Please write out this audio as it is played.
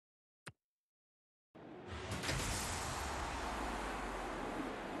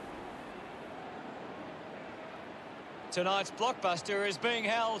Tonight's blockbuster is being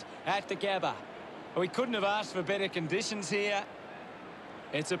held at the Gabba. We couldn't have asked for better conditions here.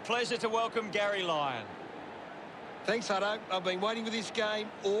 It's a pleasure to welcome Gary Lyon. Thanks, Hutto. I've been waiting for this game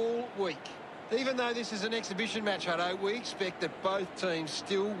all week. Even though this is an exhibition match, Hutto, we expect that both teams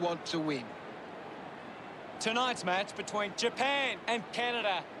still want to win. Tonight's match between Japan and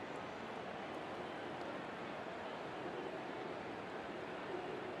Canada.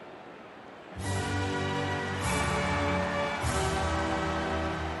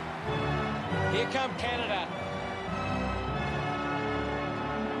 Here come Canada.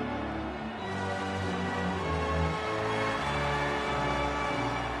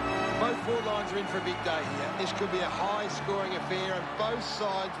 Both forward lines are in for a big day here. This could be a high-scoring affair, and both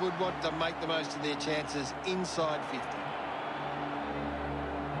sides would want to make the most of their chances inside 50.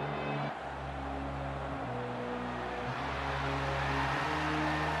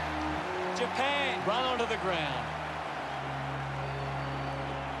 Japan run onto the ground.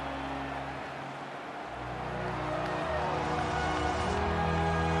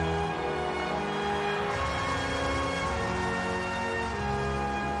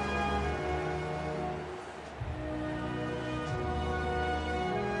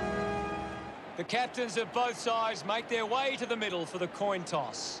 The captains of both sides make their way to the middle for the coin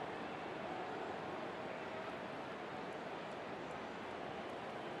toss.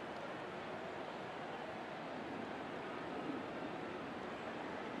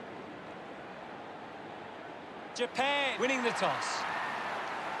 Japan winning the toss.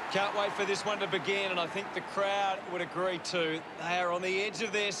 Can't wait for this one to begin, and I think the crowd would agree too. They are on the edge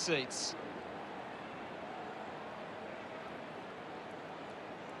of their seats.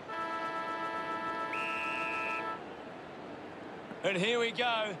 And here we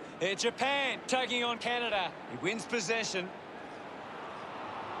go. Japan taking on Canada. He wins possession.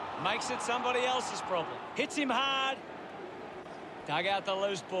 Makes it somebody else's problem. Hits him hard. Dug out the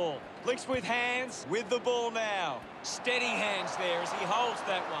loose ball. Flicks with hands with the ball now. Steady hands there as he holds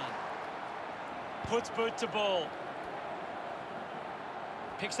that one. Puts boot to ball.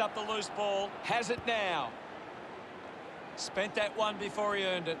 Picks up the loose ball. Has it now. Spent that one before he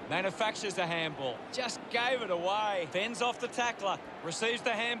earned it. Manufactures a handball. Just gave it away. Fends off the tackler. Receives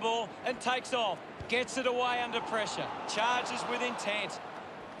the handball and takes off. Gets it away under pressure. Charges with intent.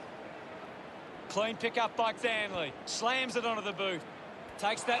 Clean pick up by Stanley. Slams it onto the boot.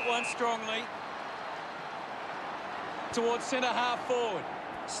 Takes that one strongly. Towards centre half forward.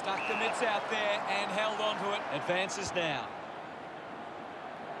 Stuck the mitts out there and held onto it. Advances now.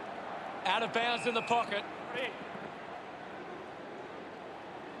 Out of bounds in the pocket.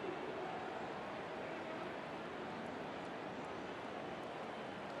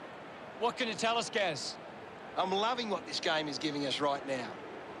 What can you tell us, Gaz? I'm loving what this game is giving us right now.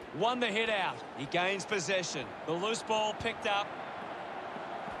 Won the hit out. He gains possession. The loose ball picked up.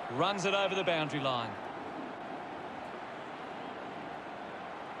 Runs it over the boundary line.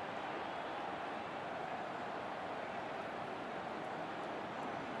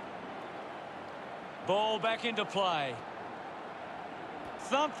 Ball back into play.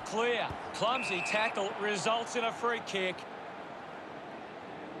 Thumped clear. Clumsy tackle results in a free kick.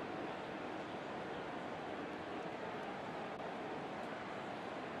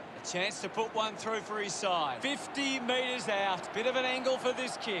 Chance to put one through for his side. 50 metres out. Bit of an angle for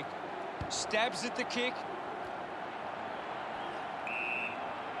this kick. Stabs at the kick.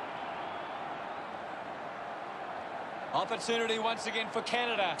 Opportunity once again for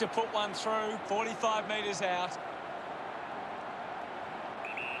Canada to put one through. 45 metres out.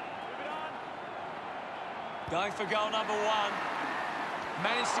 Going for goal number one.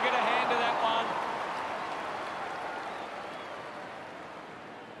 Managed to get a hand to that one.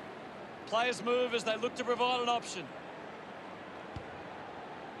 Players move as they look to provide an option.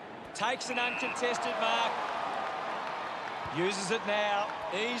 Takes an uncontested mark. Uses it now.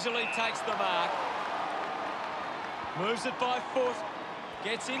 Easily takes the mark. Moves it by foot.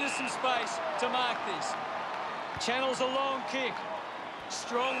 Gets into some space to mark this. Channels a long kick.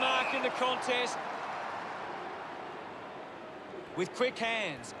 Strong mark in the contest. With quick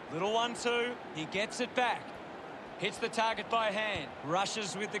hands. Little 1-2. He gets it back. Hits the target by hand.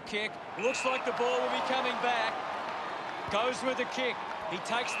 Rushes with the kick. Looks like the ball will be coming back. Goes with the kick. He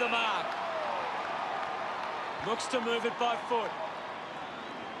takes the mark. Looks to move it by foot.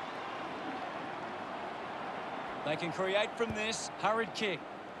 They can create from this. Hurried kick.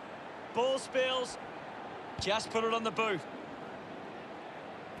 Ball spills. Just put it on the boot.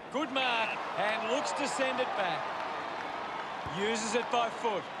 Good mark. And looks to send it back. Uses it by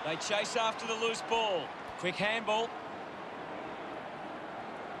foot. They chase after the loose ball. Quick handball.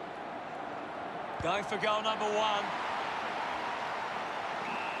 Going for goal number one.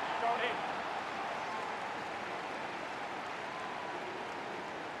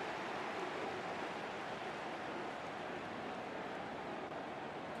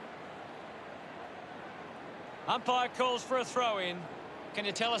 Umpire calls for a throw-in. Can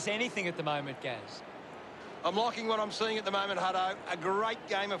you tell us anything at the moment, Gaz? I'm liking what I'm seeing at the moment, Hutto. A great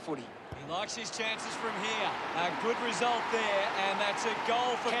game of footy. He likes his chances from here. A good result there, and that's a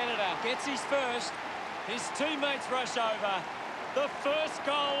goal for Canada. Gets his first. His teammates rush over. The first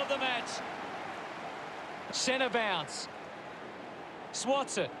goal of the match. Centre bounce.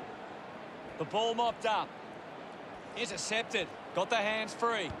 Swats it. The ball mopped up. Intercepted. Got the hands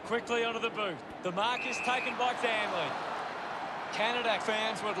free. Quickly onto the boot. The mark is taken by Stanley. Canada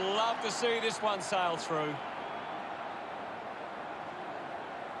fans would love to see this one sail through.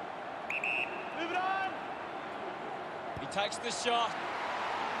 Move it on. He takes the shot.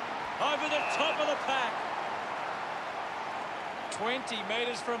 Over the top of the pack. 20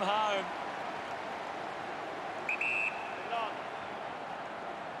 metres from home.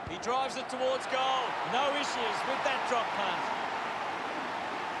 He drives it towards goal. No issues with that drop punt.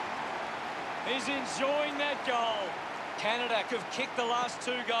 He's enjoying that goal. Canada have kicked the last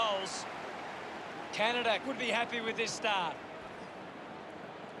 2 goals. Canada would be happy with this start.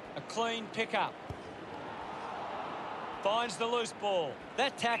 A clean pickup. Finds the loose ball.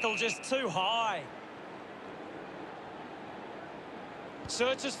 That tackle just too high.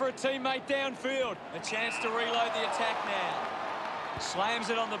 Searches for a teammate downfield. A chance to reload the attack now. Slams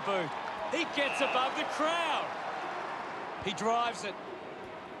it on the boot. He gets above the crowd. He drives it.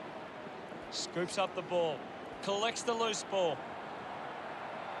 Scoops up the ball. Collects the loose ball.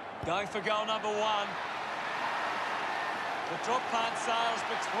 Going for goal number 1. The drop punt sails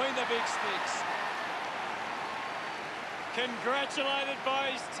between the big sticks. Congratulated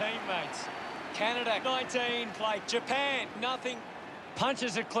by his teammates. Canada 19 play. Japan nothing.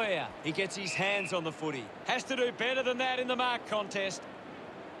 Punches it clear. He gets his hands on the footy. Has to do better than that in the mark contest.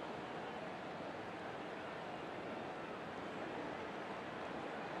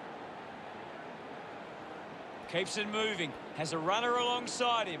 Keeps it moving. Has a runner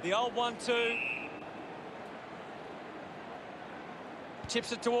alongside him. The old 1-2.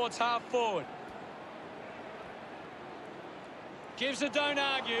 Chips it towards half forward. Gives a don't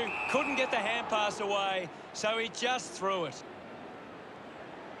argue. Couldn't get the hand pass away, so he just threw it.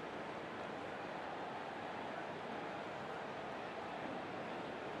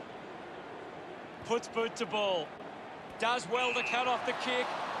 Puts boot to ball. Does well to cut off the kick.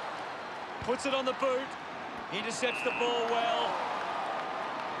 Puts it on the boot. Intercepts the ball well.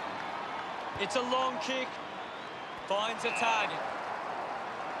 It's a long kick. Finds a target.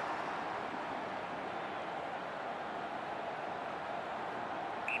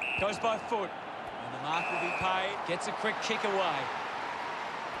 Goes by foot. And the mark will be paid. Gets a quick kick away.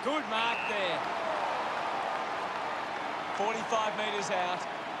 Good mark there. 45 metres out.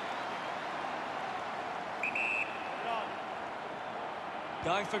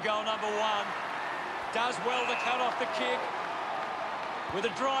 Going for goal number 1. Does well to cut off the kick. With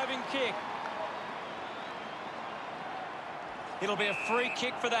a driving kick. It'll be a free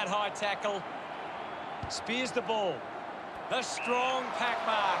kick for that high tackle. Spears the ball. A strong pack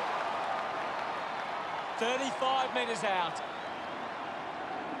mark. 35 metres out.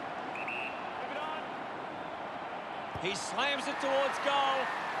 He slams it towards goal.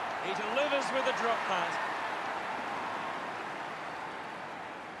 He delivers with a drop punt.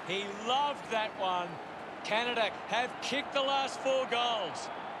 He loved that one. Canada have kicked the last 4 goals.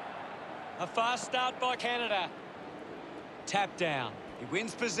 A fast start by Canada. Tap down. He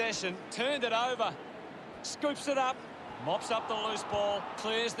wins possession. Turned it over. Scoops it up. Mops up the loose ball.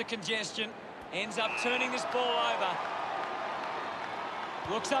 Clears the congestion. Ends up turning this ball over.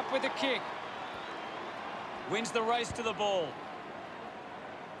 Looks up with a kick. Wins the race to the ball.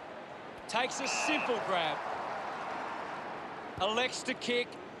 Takes a simple grab. Elects to kick.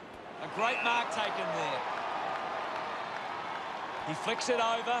 A great mark taken there. He flicks it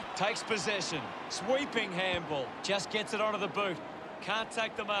over, takes possession. Sweeping handball. Just gets it onto the boot. Can't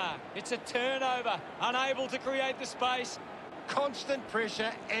take the mark. It's a turnover. Unable to create the space. Constant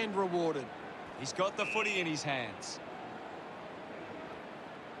pressure and rewarded. He's got the footy in his hands.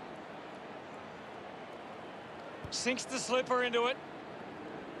 Sinks the slipper into it.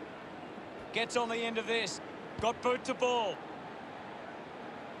 Gets on the end of this. Got boot to ball.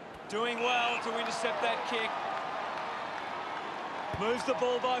 Doing well to intercept that kick. Moves the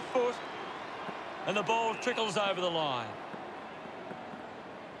ball by foot. And the ball trickles over the line.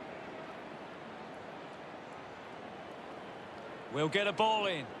 We'll get a ball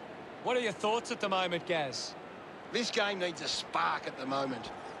in. What are your thoughts at the moment, Gaz? This game needs a spark at the moment.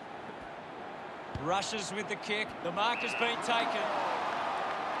 Rushes with the kick. The mark has been taken.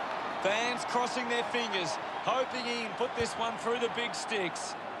 Fans crossing their fingers, hoping he can put this one through the big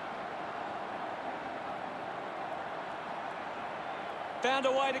sticks. Found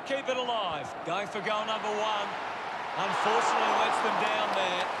a way to keep it alive. Going for goal number one. Unfortunately, lets them down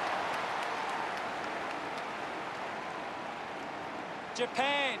there.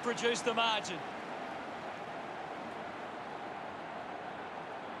 Japan produced the margin.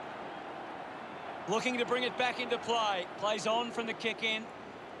 Looking to bring it back into play. Plays on from the kick in.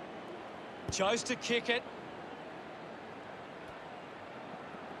 Chose to kick it.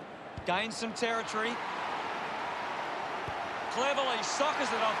 Gains some territory. Cleverly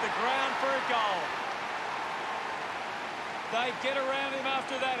soccers it off the ground for a goal. They get around him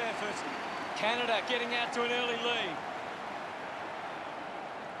after that effort. Canada getting out to an early lead.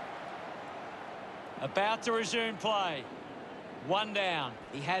 About to resume play. One down.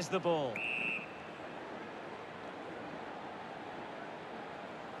 He has the ball.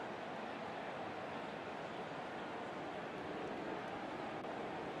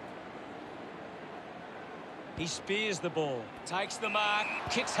 He spears the ball, takes the mark,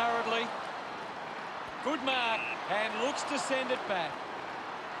 kicks hurriedly. Good mark, and looks to send it back.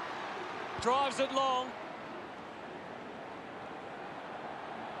 Drives it long.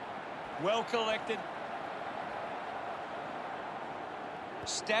 Well collected.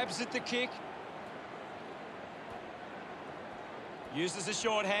 Stabs at the kick. Uses a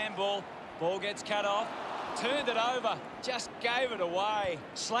short handball. Ball gets cut off. Turned it over. Just gave it away.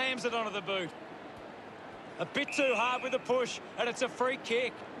 Slams it onto the boot. A bit too hard with the push, and it's a free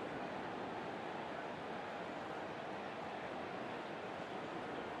kick.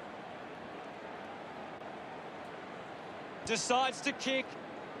 Decides to kick.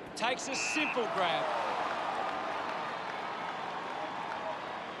 Takes a simple grab.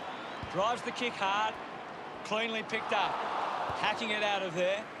 Drives the kick hard. Cleanly picked up. Hacking it out of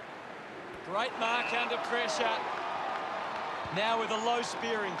there. Great mark under pressure. Now with a low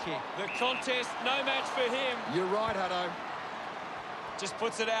spearing kick. The contest, no match for him. You're right, Hutto. Just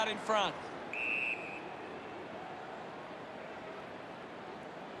puts it out in front.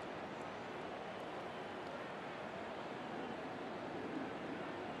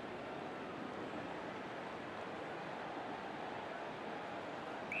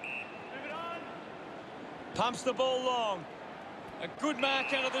 Pumps the ball long. A good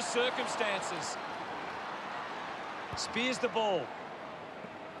mark under the circumstances. Spears the ball.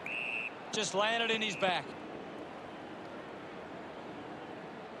 Just landed in his back.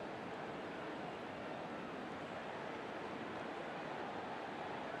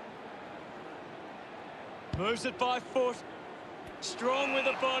 Moves it by foot. Strong with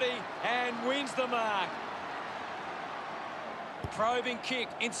the body and wins the mark. Probing kick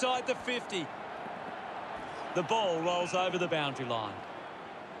inside the 50. The ball rolls over the boundary line.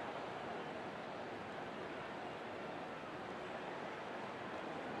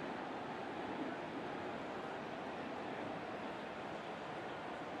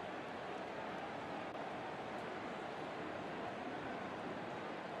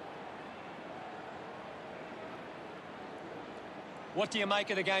 What do you make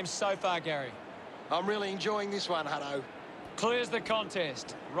of the game so far, Gary? I'm really enjoying this one, Hutto. Clears the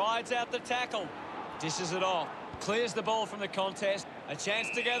contest. Rides out the tackle. Dishes it off. Clears the ball from the contest. A chance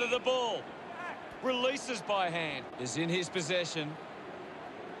to gather the ball. Releases by hand. Is in his possession.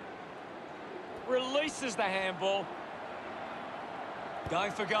 Releases the handball.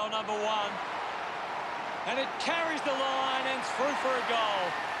 Going for goal number one. And it carries the line and through for a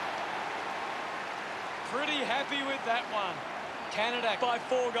goal. Pretty happy with that one. Canada by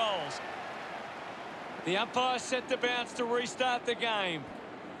 4 goals. The umpire set the bounce to restart the game.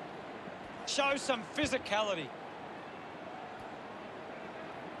 Shows some physicality.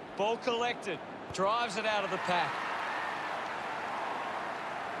 Ball collected. Drives it out of the pack.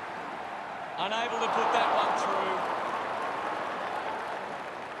 Unable to put that one through.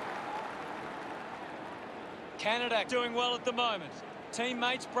 Canada doing well at the moment.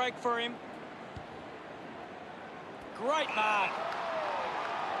 Teammates break for him. Great mark.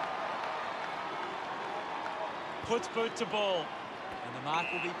 Puts boot to ball. And the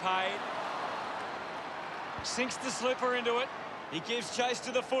mark will be paid. Sinks the slipper into it. He gives chase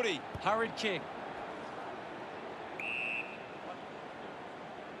to the footy. Hurried kick.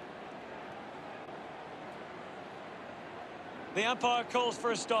 The umpire calls for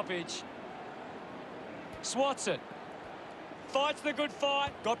a stoppage. Swats it. Fights the good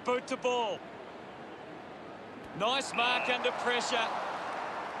fight. Got boot to ball. Nice mark under pressure.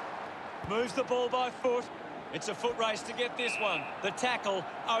 Moves the ball by foot. It's a foot race to get this one. The tackle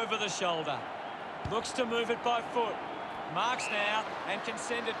over the shoulder. Looks to move it by foot. Marks now and can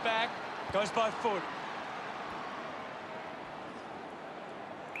send it back. Goes by foot.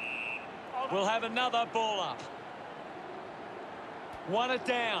 We'll have another ball up. Won it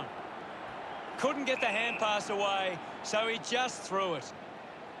down. Couldn't get the hand pass away, so he just threw it.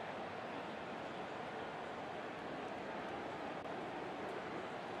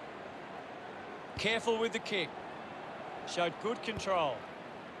 Careful with the kick. Showed good control.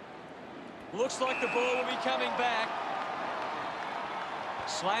 Looks like the ball will be coming back.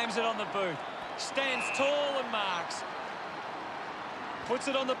 Slams it on the boot. Stands tall and marks. Puts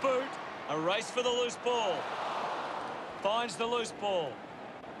it on the boot. A race for the loose ball. Finds the loose ball.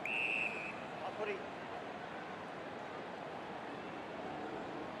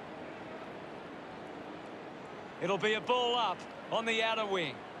 It'll be a ball up on the outer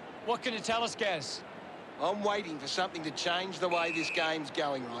wing. What can you tell us, Gaz? I'm waiting for something to change the way this game's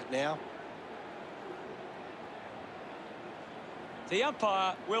going right now. The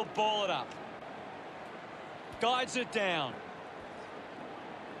umpire will ball it up. Guides it down.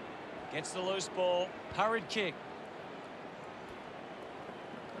 Gets the loose ball. Hurried kick.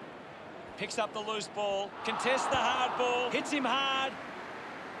 Picks up the loose ball. Contests the hard ball. Hits him hard.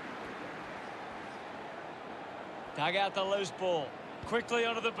 Dug out the loose ball. Quickly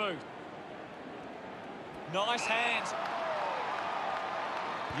onto the boot. Nice hands.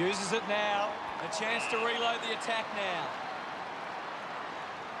 Uses it now. A chance to reload the attack now.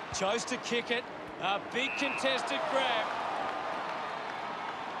 Chose to kick it. A big contested grab.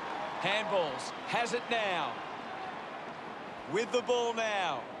 Handballs. Has it now. With the ball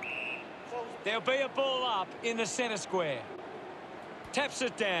now. There'll be a ball up in the centre square. Taps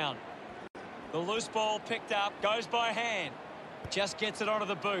it down. The loose ball picked up. Goes by hand. Just gets it onto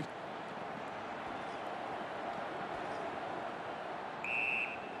the boot.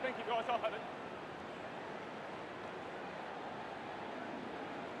 Thank you, guys. I'll have it.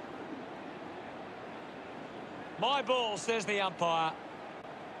 My ball, says the umpire.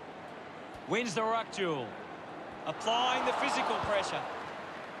 Wins the ruck duel. Applying the physical pressure.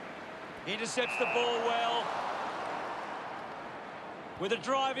 Intercepts the ball well. With a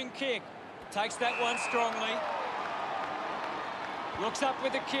driving kick. Takes that one strongly. Looks up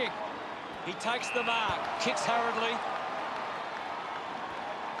with a kick. He takes the mark. Kicks hurriedly.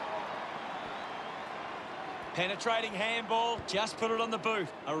 Penetrating handball. Just put it on the boot.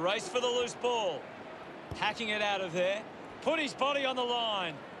 A race for the loose ball. Hacking it out of there. Put his body on the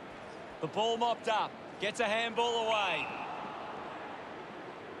line. The ball mopped up. Gets a handball away.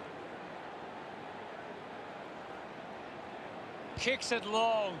 Kicks it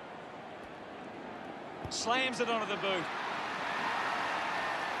long. Slams it onto the boot.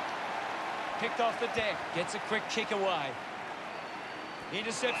 Picked off the deck. Gets a quick kick away.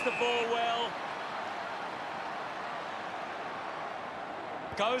 Intercepts the ball well.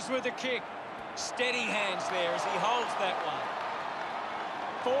 Goes with the kick. Steady hands there as he holds that one.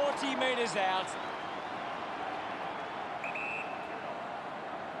 40 metres out.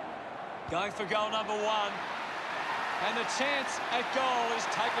 Going for goal number one. And the chance at goal is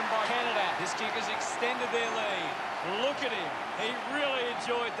taken by Canada. This kick has extended their lead. Look at him. He really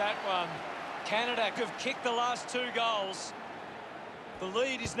enjoyed that one. Canada have kicked the last 2 goals. The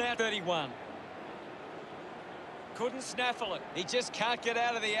lead is now 31. Couldn't snaffle it. He just can't get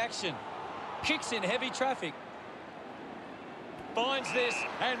out of the action. Kicks in heavy traffic. Finds this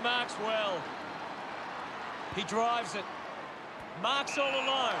and marks well. He drives it. Marks all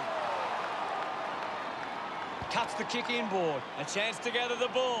alone. Cuts the kick inboard. A chance to gather the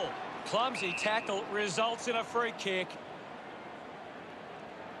ball. Clumsy tackle results in a free kick.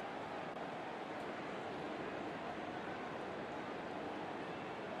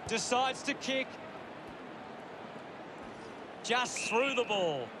 Decides to kick. Just through the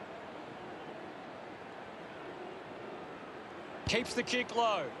ball. Keeps the kick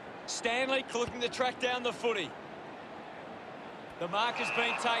low. Stanley looking to track down the footy. The mark has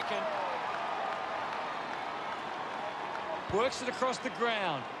been taken. Works it across the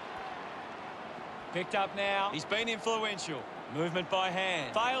ground. Picked up now. He's been influential. Movement by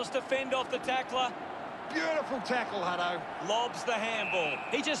hand. Fails to fend off the tackler. Beautiful tackle, Hutto. Lobs the handball.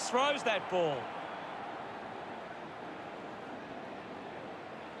 He just throws that ball.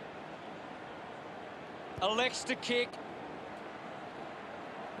 Elects to kick.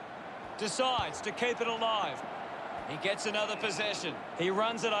 Decides to keep it alive. He gets another possession. He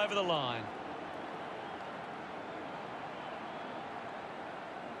runs it over the line.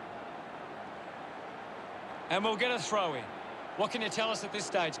 And we'll get a throw in. What can you tell us at this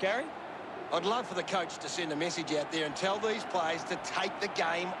stage, Gary? I'd love for the coach to send a message out there and tell these players to take the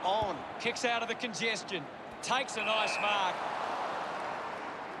game on. Kicks out of the congestion. Takes a nice mark.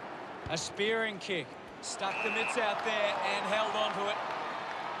 A spearing kick. Stuck the mitts out there and held onto it.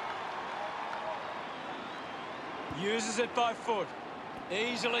 Uses it by foot.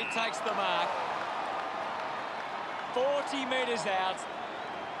 Easily takes the mark. 40 metres out.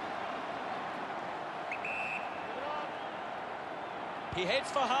 He heads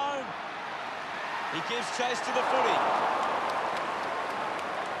for home. He gives chase to the footy.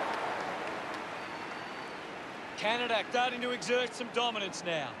 Canada starting to exert some dominance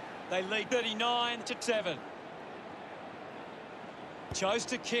now. They lead 39-7. Chose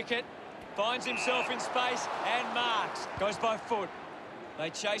to kick it. Finds himself in space and marks. Goes by foot. They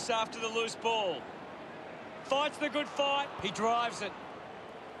chase after the loose ball. Fights the good fight. He drives it.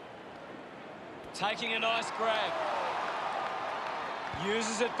 Taking a nice grab.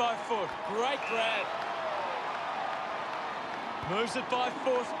 Uses it by foot. Great grab. Moves it by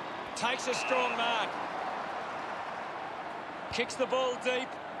foot. Takes a strong mark. Kicks the ball deep.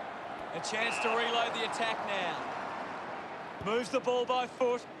 A chance to reload the attack now. Moves the ball by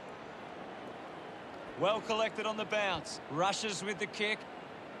foot. Well collected on the bounce. Rushes with the kick.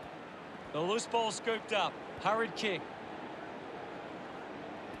 The loose ball scooped up. Hurried kick.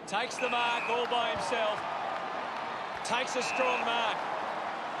 Takes the mark all by himself. Takes a strong mark.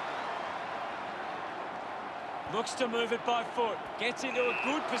 Looks to move it by foot. Gets into a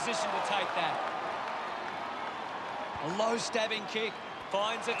good position to take that. A low stabbing kick.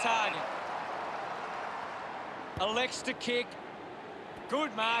 Finds a target. Elects to kick.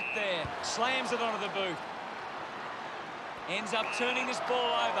 Good mark there. Slams it onto the boot. Ends up turning this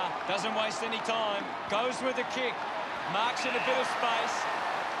ball over. Doesn't waste any time. Goes with the kick. Marks in a bit of space.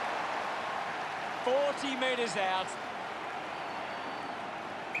 40 metres out.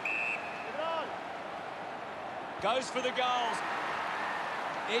 Goes for the goals.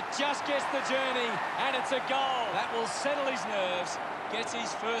 It just gets the journey, and it's a goal. That will settle his nerves. Gets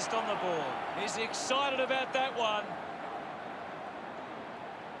his first on the ball. He's excited about that one.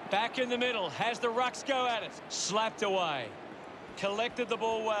 Back in the middle. Has the rucks go at it. Slapped away. Collected the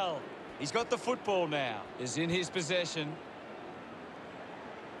ball well. He's got the football now. Is in his possession.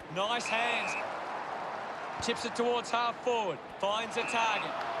 Nice hands. Tips it towards half forward. Finds a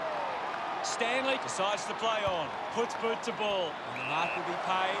target. Stanley decides to play on. Puts boot to ball. And the mark will be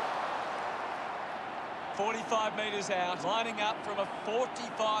paid. 45 metres out. Lining up from a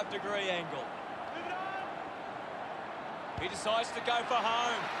 45-degree angle. He decides to go for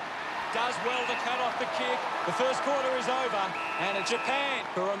home. Does well to cut off the kick. The first quarter is over. And it's Japan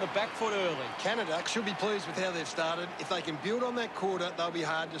who are on the back foot early. Canada should be pleased with how they've started. If they can build on that quarter, they'll be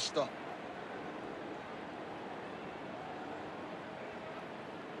hard to stop.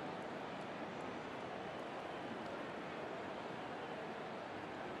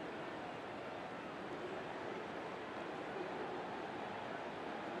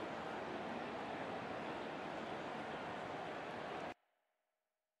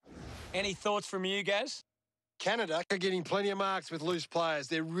 Any thoughts from you, Gaz? Canada are getting plenty of marks with loose players.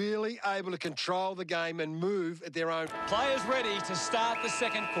 They're really able to control the game and move at their own. Players ready to start the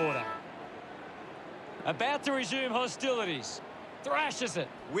second quarter. About to resume hostilities. Thrashes it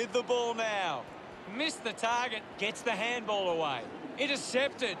with the ball now. Missed the target. Gets the handball away.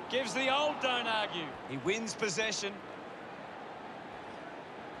 Intercepted. Gives the old don't argue. He wins possession.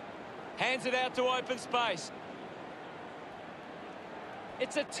 Hands it out to open space.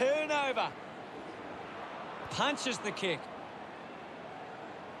 It's a turnover. Punches the kick.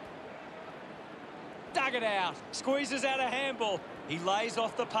 Dug it out. Squeezes out a handball. He lays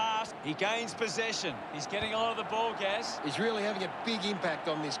off the pass. He gains possession. He's getting a lot of the ball, Gaz. He's really having a big impact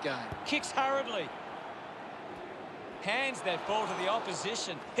on this game. Kicks hurriedly. Hands that ball to the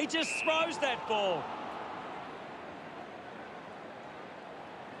opposition. He just throws that ball.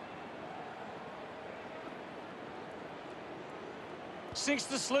 Sinks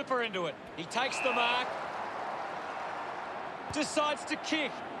the slipper into it. He takes the mark. Decides to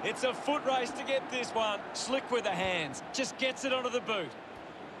kick. It's a foot race to get this one. Slick with the hands. Just gets it onto the boot.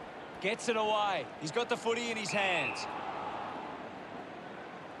 Gets it away. He's got the footy in his hands.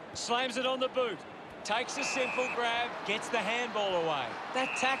 Slams it on the boot. Takes a simple grab. Gets the handball away.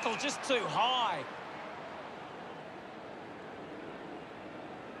 That tackle just too high.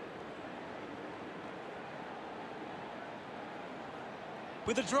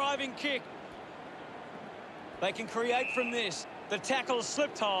 With a driving kick. They can create from this. The tackle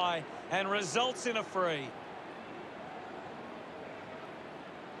slipped high and results in a free.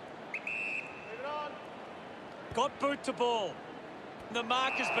 Got boot to ball. The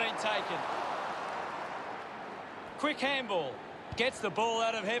mark has been taken. Quick handball. Gets the ball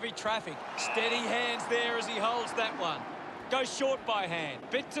out of heavy traffic. Steady hands there as he holds that one. Goes short by hand.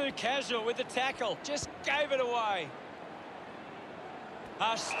 Bit too casual with the tackle. Just gave it away.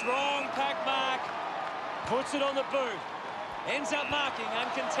 A strong pack mark. Puts it on the boot. Ends up marking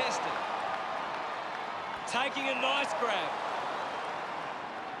uncontested. Taking a nice grab.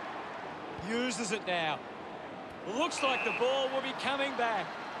 Uses it now. Looks like the ball will be coming back.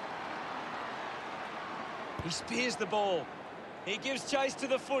 He spears the ball. He gives chase to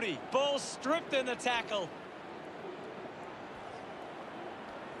the footy. Ball stripped in the tackle.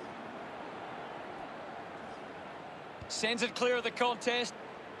 Sends it clear of the contest.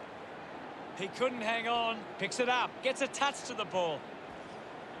 He couldn't hang on. Picks it up. Gets a touch to the ball.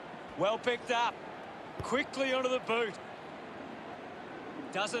 Well picked up. Quickly onto the boot.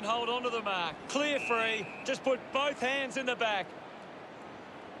 Doesn't hold on to the mark. Clear free. Just put both hands in the back.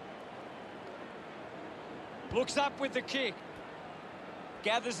 Looks up with the kick.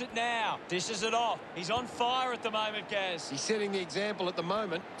 Gathers it now. Dishes it off. He's on fire at the moment, Gaz. He's setting the example at the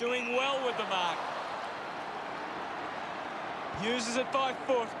moment. Doing well with the mark. Uses it by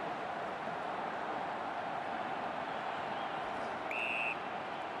foot.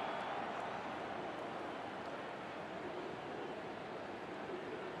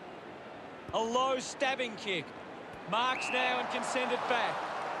 A low stabbing kick. Marks now and can send it back.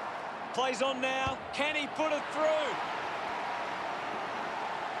 Plays on now. Can he put it through?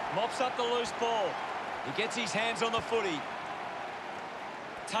 Mops up the loose ball. He gets his hands on the footy.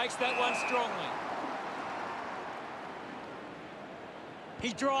 Takes that one strongly.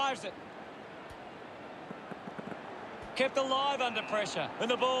 He drives it. Kept alive under pressure. And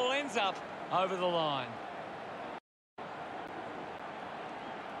the ball ends up over the line.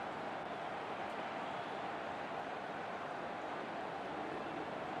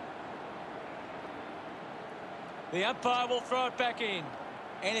 The umpire will throw it back in.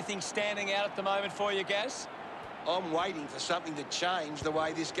 Anything standing out at the moment for you, Gaz? I'm waiting for something to change the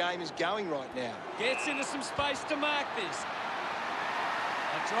way this game is going right now. Gets into some space to mark this.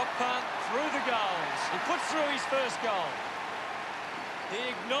 A drop punt through the goals. He puts through his first goal. He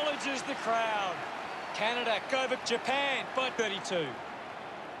acknowledges the crowd. Canada over Japan by 32.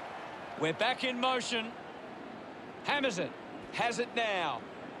 We're back in motion. Hammers it. Has it now.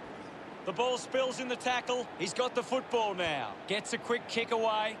 The ball spills in the tackle. He's got the football now. Gets a quick kick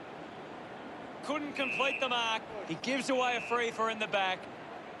away. Couldn't complete the mark. He gives away a free for in the back.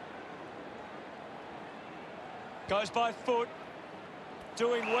 Goes by foot.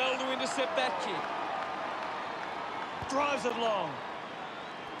 Doing well to intercept that kick. Drives it long.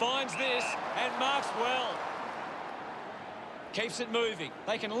 Finds this and marks well. Keeps it moving.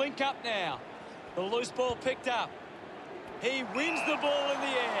 They can link up now. The loose ball picked up. He wins the ball in the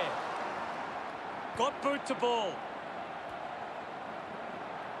air. Got boot to ball.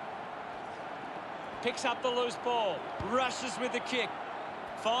 Picks up the loose ball. Rushes with the kick.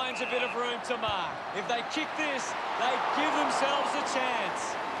 Finds a bit of room to mark. If they kick this, they give themselves a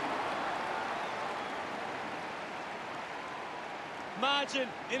chance. Margin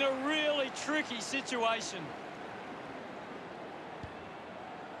in a really tricky situation.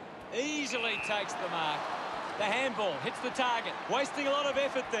 Easily takes the mark. The handball hits the target. Wasting a lot of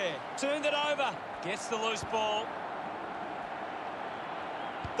effort there. Turned it over. Gets the loose ball.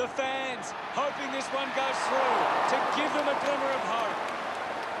 The fans hoping this one goes through to give them a glimmer of hope.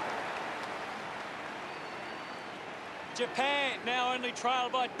 Japan now only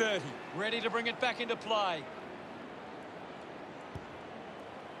trailed by 30. Ready to bring it back into play.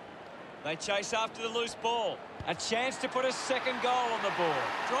 They chase after the loose ball. A chance to put a second goal on the board.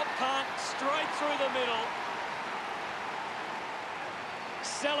 Drop punt straight through the middle.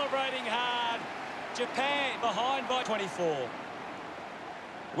 Celebrating hard. Japan behind by 24.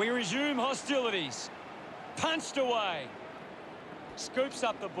 We resume hostilities. Punched away. Scoops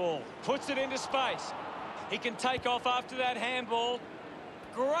up the ball. Puts it into space. He can take off after that handball.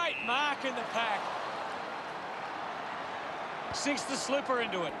 Great mark in the pack. Sinks the slipper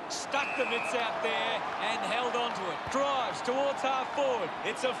into it. Stuck the mitts out there and held on to it. Drives towards half forward.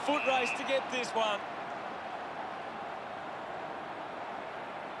 It's a foot race to get this one.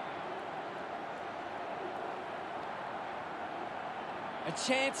 A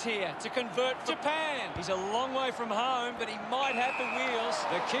chance here to convert Japan. He's a long way from home, but he might have the wheels.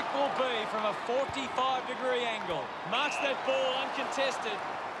 The kick will be from a 45-degree angle. Marks that ball uncontested.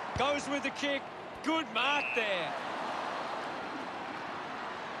 Goes with the kick. Good mark there.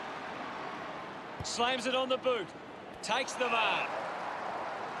 Slams it on the boot. Takes the mark.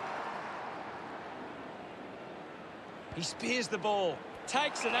 He spears the ball.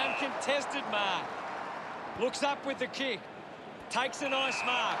 Takes an uncontested mark. Looks up with the kick. Takes a nice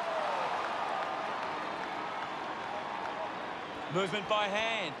mark. Movement by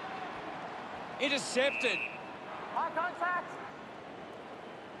hand. Intercepted. High contact.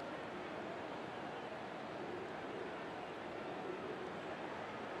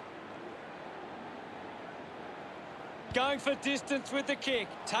 Going for distance with the kick.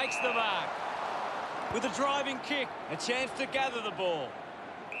 Takes the mark. With a driving kick, a chance to gather the ball.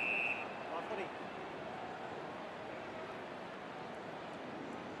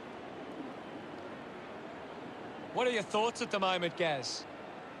 What are your thoughts at the moment, Gaz?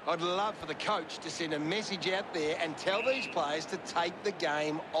 I'd love for the coach to send a message out there and tell these players to take the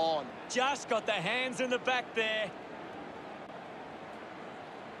game on. Just got the hands in the back there.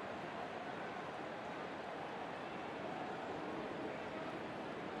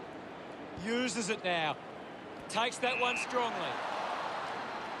 Uses it now. Takes that one strongly.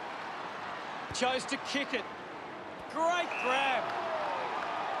 Chose to kick it. Great grab.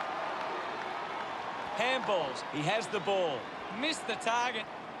 Handballs. He has the ball. Missed the target.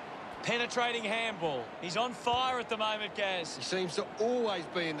 Penetrating handball. He's on fire at the moment, Gaz. He seems to always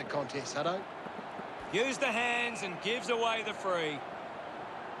be in the contest, Hutto. Use the hands and gives away the free.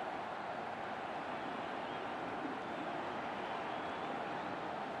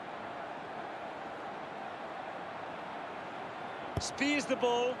 Spears the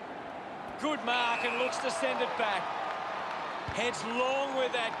ball. Good mark and looks to send it back. Heads long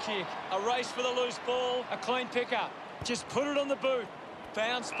with that kick. A race for the loose ball. A clean pickup. Just put it on the boot.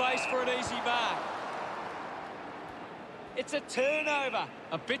 Found space for an easy mark. It's a turnover.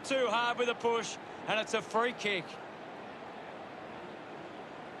 A bit too hard with a push. And it's a free kick.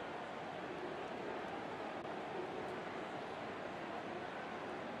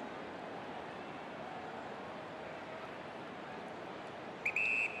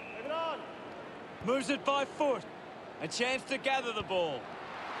 Moves it by foot. A chance to gather the ball.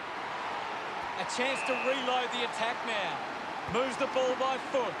 A chance to reload the attack now. Moves the ball by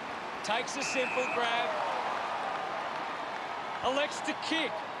foot. Takes a simple grab. Elects to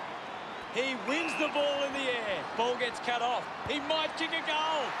kick. He wins the ball in the air. Ball gets cut off. He might kick a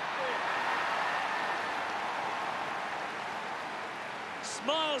goal.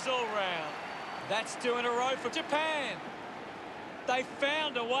 Smiles all round. That's 2 in a row for Japan. They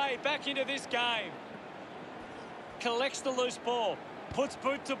found a way back into this game. Collects the loose ball. Puts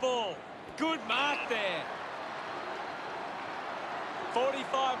boot to ball. Good mark there.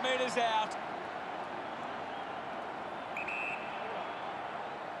 45 metres out.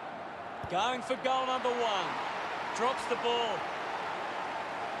 Going for goal number 1. Drops the ball.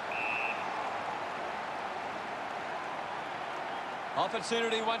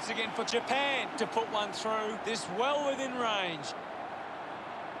 Opportunity once again for Japan to put one through. This well within range.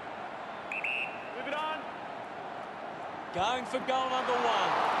 Move it on. Going for goal number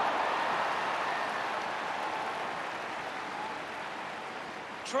 1.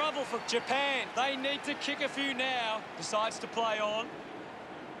 Trouble for Japan. They need to kick a few now. Decides to play on.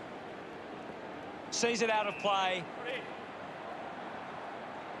 Sees it out of play.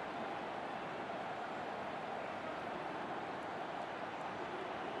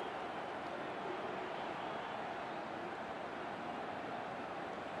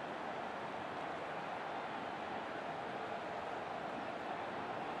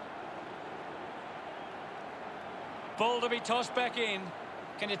 Ball to be tossed back in.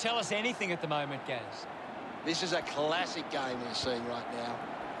 Can you tell us anything at the moment, Gaz? This is a classic game we're seeing right now.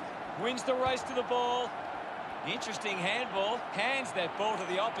 Wins the race to the ball. Interesting handball. Hands that ball to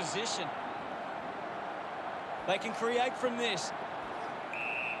the opposition. They can create from this.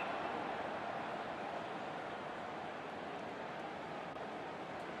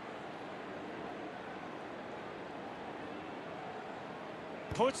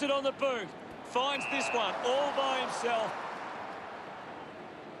 Puts it on the boot. Finds this one all by himself.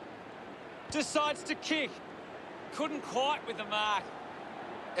 Decides to kick. Couldn't quite with the mark.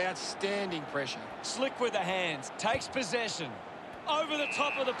 Outstanding pressure. Slick with the hands. Takes possession. Over the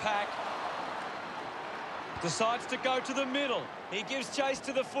top of the pack. Decides to go to the middle. He gives chase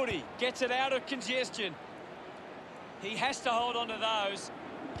to the footy. Gets it out of congestion. He has to hold on to those.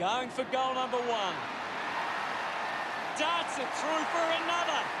 Going for goal number 1. Darts it through for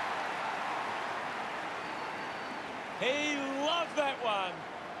another. He loved that one.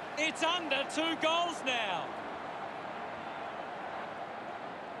 It's under 2 goals now.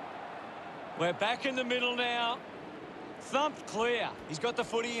 We're back in the middle now. Thumped clear. He's got the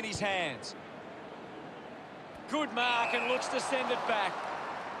footy in his hands. Good mark and looks to send it back.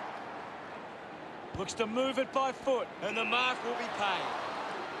 Looks to move it by foot and the mark will be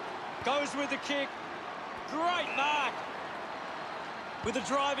paid. Goes with the kick. Great mark. With a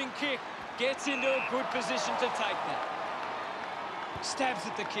driving kick. Gets into a good position to take that. Stabs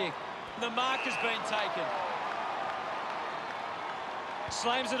at the kick. The mark has been taken.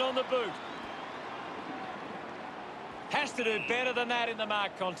 Slams it on the boot. Has to do better than that in the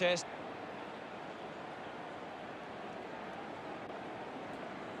mark contest.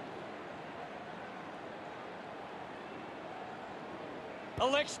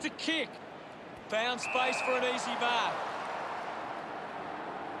 Elects to kick. Found space for an easy mark.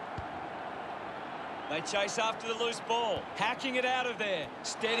 They chase after the loose ball. Hacking it out of there.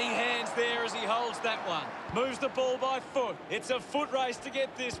 Steady hands there as he holds that one. Moves the ball by foot. It's a foot race to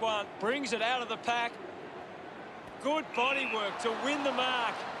get this one. Brings it out of the pack. Good body work to win the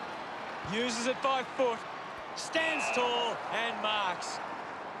mark. Uses it by foot. Stands tall and marks.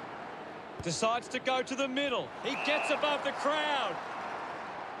 Decides to go to the middle. He gets above the crowd.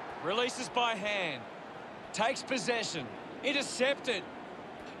 Releases by hand. Takes possession. Intercepted.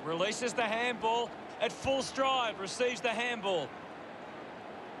 Releases the handball. At full stride, receives the handball.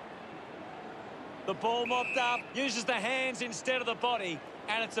 The ball mopped up, uses the hands instead of the body,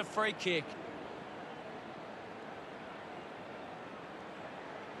 and it's a free kick.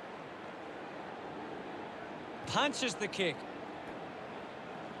 Punches the kick.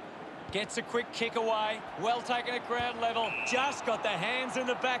 Gets a quick kick away. Well taken at ground level. Just got the hands in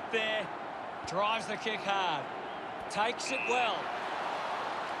the back there. Drives the kick hard. Takes it well.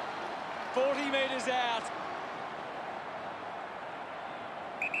 40 metres out.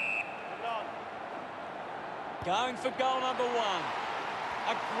 Going for goal number one.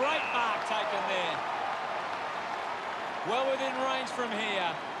 A great mark taken there. Well within range from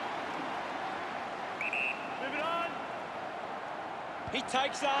here. Moving on. He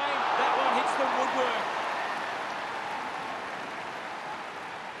takes aim. That one hits the woodwork.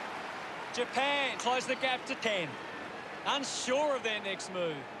 Japan close the gap to 10. Unsure of their next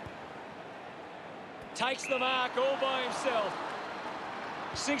move. Takes the mark all by himself.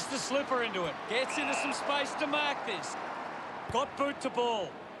 Sinks the slipper into it. Gets into some space to mark this. Got boot to ball.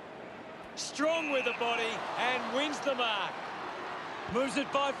 Strong with the body and wins the mark. Moves it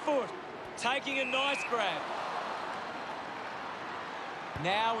by foot. Taking a nice grab.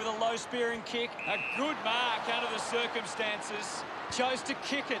 Now with a low spearing kick. A good mark under the circumstances. Chose to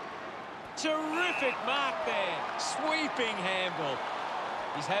kick it. Terrific mark there. Sweeping handball.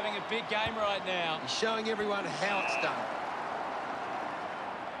 He's having a big game right now. He's showing everyone how it's done.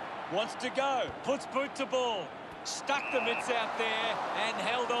 Wants to go. Puts boot to ball. Stuck the mitts out there and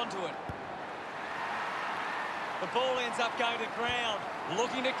held on to it. The ball ends up going to ground.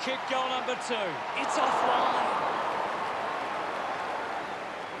 Looking to kick goal number two. It's offline.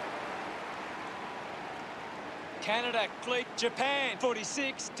 Canada cleat. Japan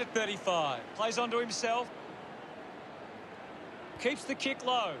 46-35. Plays onto himself. Keeps the kick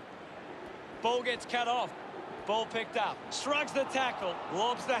low. Ball gets cut off. Ball picked up. Shrugs the tackle.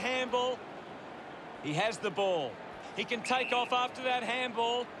 Lobs the handball. He has the ball. He can take off after that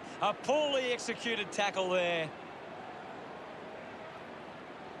handball. A poorly executed tackle there.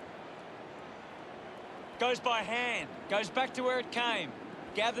 Goes by hand. Goes back to where it came.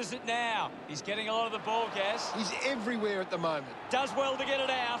 Gathers it now. He's getting a lot of the ball, Gaz. He's everywhere at the moment. Does well to get it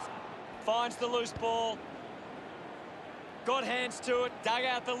out. Finds the loose ball. Got hands to it. Dug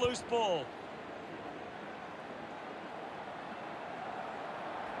out the loose ball.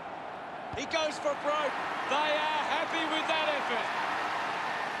 He goes for broke. They are happy with that effort.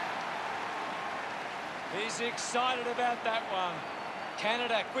 He's excited about that one.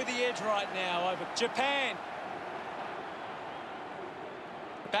 Canada with the edge right now over Japan.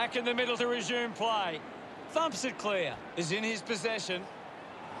 Back in the middle to resume play. Thumps it clear. Is in his possession.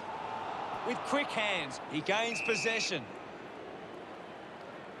 With quick hands, he gains possession.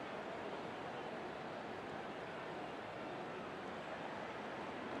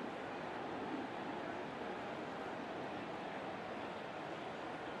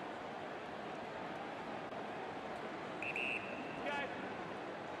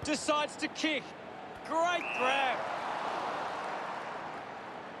 Decides to kick. Great grab.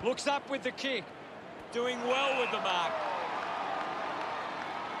 Looks up with the kick. Doing well with the mark.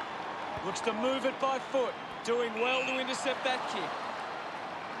 Looks to move it by foot. Doing well to intercept that kick.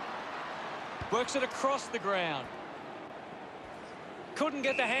 Works it across the ground. Couldn't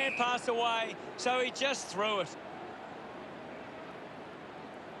get the hand pass away, so he just threw it.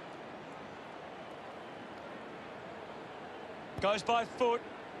 Goes by foot.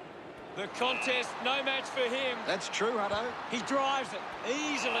 The contest, no match for him. That's true, Hutto. He drives it.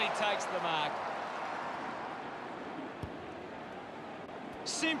 Easily takes the mark.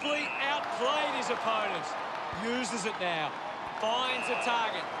 Simply outplayed his opponent. Uses it now. Finds a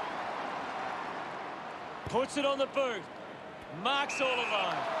target. Puts it on the boot. Marks all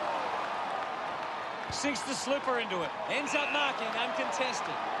alone. Sinks the slipper into it. Ends up marking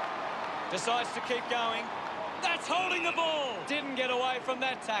uncontested. Decides to keep going. That's holding the ball. Didn't get away from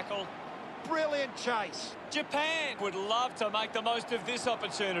that tackle. Brilliant chase. Japan would love to make the most of this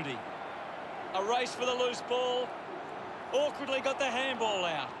opportunity. A race for the loose ball. Awkwardly got the handball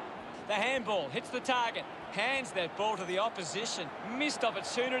out. The handball hits the target. Hands that ball to the opposition. Missed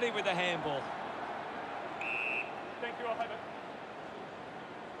opportunity with the handball. Thank you, I'll have it.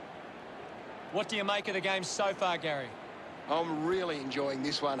 What do you make of the game so far, Gary? I'm really enjoying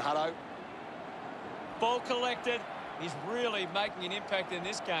this one, Hutto. Ball collected. He's really making an impact in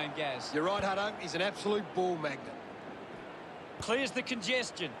this game, Gaz. You're right, Hutto. He's an absolute ball magnet. Clears the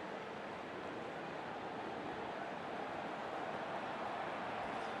congestion.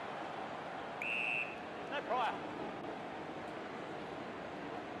 No prior.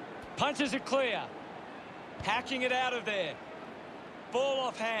 Punches it clear. Hacking it out of there. Ball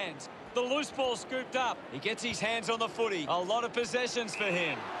off hands. The loose ball scooped up. He gets his hands on the footy. A lot of possessions for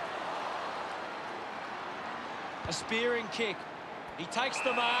him. A spearing kick. He takes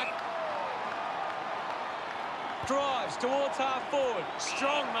the mark. Drives towards half forward.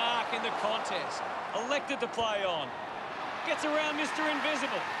 Strong mark in the contest. Elected to play on. Gets around Mr.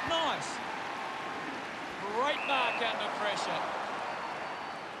 Invisible. Nice. Great mark under pressure.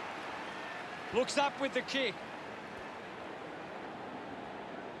 Looks up with the kick.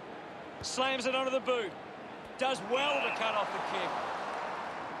 Slams it onto the boot. Does well to cut off the kick.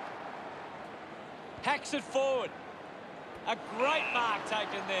 Hacks it forward. A great mark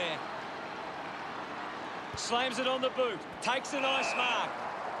taken there. Slams it on the boot. Takes a nice mark.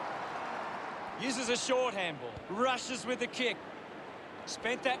 Uses a short handball. Rushes with the kick.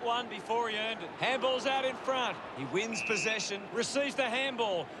 Spent that one before he earned it. Handball's out in front. He wins possession, receives the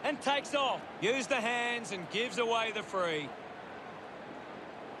handball and takes off. Used the hands and gives away the free.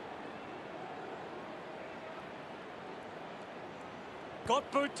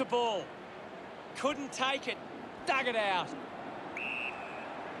 Got boot to ball. Couldn't take it. Dug it out.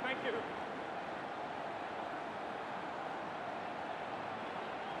 Thank you.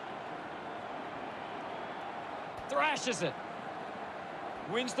 Thrashes it.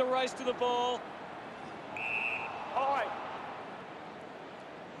 Wins the race to the ball. All right.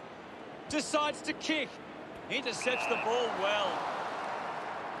 Decides to kick. Intercepts the ball well.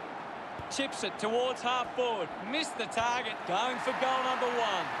 Chips it towards half forward. Missed the target. Going for goal number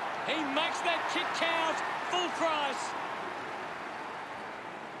one. He makes that kick count. Full price.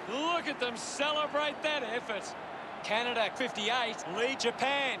 Look at them celebrate that effort. Canada 58. Lead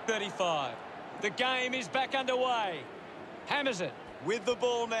Japan 35. The game is back underway. Hammers it. With the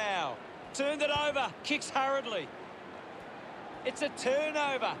ball now. Turned it over. Kicks hurriedly. It's a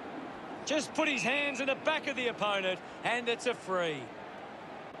turnover. Just put his hands in the back of the opponent and it's a free.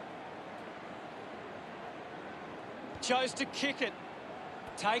 Chose to kick it.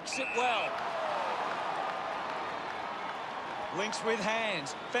 Takes it well. Links with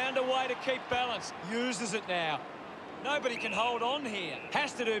hands. Found a way to keep balance. Uses it now. Nobody can hold on here.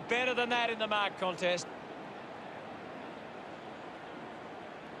 Has to do better than that in the mark contest.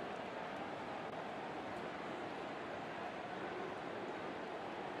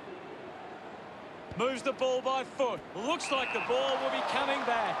 Moves the ball by foot. Looks like the ball will be coming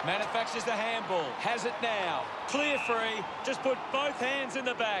back. Manufactures the handball. Has it now. Clear free. Just put both hands in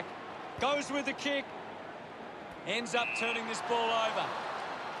the back. Goes with the kick. Ends up turning this ball over.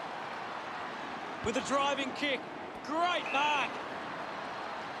 With a driving kick. Great mark.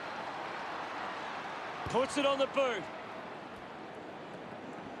 Puts it on the boot.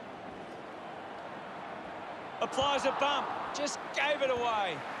 Applies a bump. Just gave it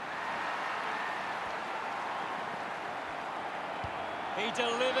away. He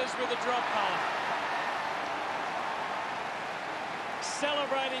delivers with a drop punt.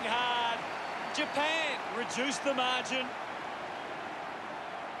 Celebrating hard. Japan reduced the margin.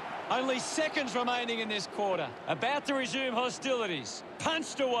 Only seconds remaining in this quarter. About to resume hostilities.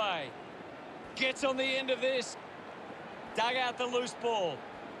 Punched away. Gets on the end of this. Dug out the loose ball.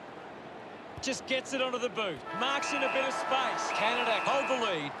 Just gets it onto the boot. Marks in a bit of space. Canada hold the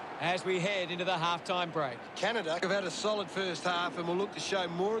lead as we head into the halftime break. Canada have had a solid first half and will look to show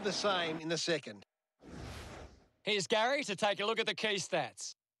more of the same in the second. Here's Gary to take a look at the key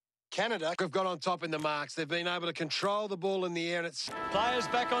stats. Canada have got on top in the marks. They've been able to control the ball in the air. And it's Players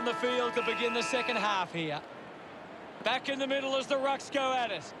back on the field to begin the second half here. Back in the middle as the Rucks go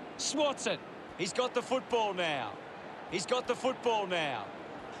at it. Swats it. He's got the football now. He's got the football now.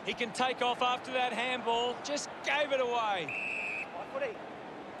 He can take off after that handball. Just gave it away.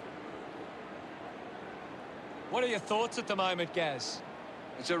 What are your thoughts at the moment, Gaz?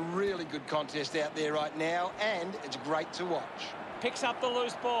 It's a really good contest out there right now, and it's great to watch. Picks up the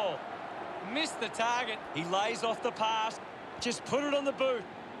loose ball. Missed the target. He lays off the pass. Just put it on the boot.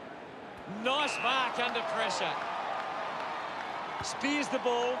 Nice mark under pressure. Spears the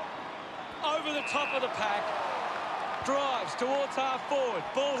ball over the top of the pack. Drives towards half forward.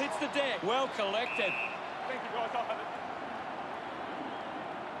 Ball hits the deck. Well collected. Thank you, guys. I'll have it.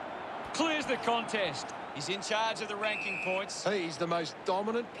 Clears the contest. He's in charge of the ranking points. He's the most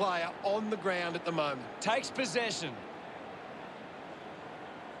dominant player on the ground at the moment. Takes possession.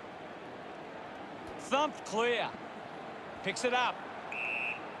 Thumped clear. Picks it up.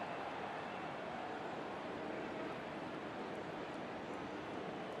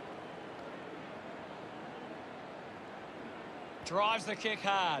 Drives the kick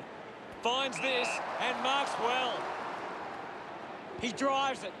hard. Finds this and marks well. He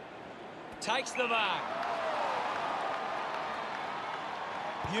drives it. Takes the mark.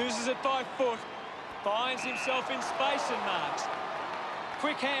 Uses it by foot. Finds himself in space and marks.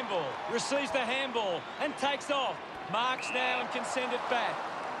 Quick handball. Receives the handball and takes off. Marks now and can send it back.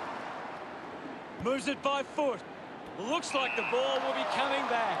 Moves it by foot. Looks like the ball will be coming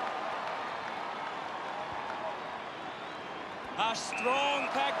back. A strong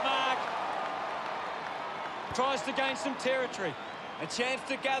pack mark. Tries to gain some territory. A chance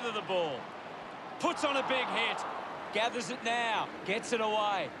to gather the ball. Puts on a big hit. Gathers it now. Gets it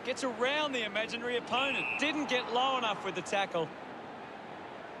away. Gets around the imaginary opponent. Didn't get low enough with the tackle.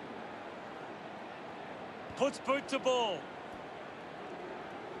 Puts boot to ball.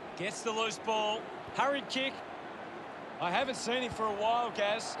 Gets the loose ball. Hurried kick. I haven't seen him for a while,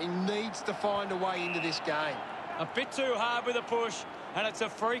 Gaz. He needs to find a way into this game. A bit too hard with a push, and it's a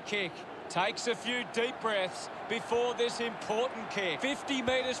free kick. Takes a few deep breaths before this important kick. 50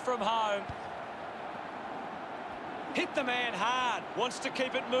 metres from home. Hit the man hard. Wants to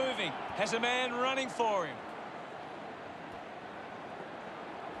keep it moving. Has a man running for him.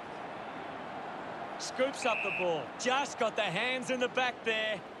 Scoops up the ball. Just got the hands in the back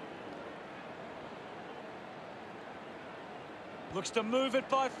there. Looks to move it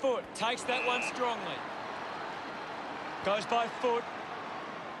by foot. Takes that one strongly. Goes by foot.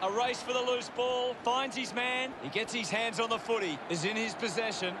 A race for the loose ball. Finds his man. He gets his hands on the footy. Is in his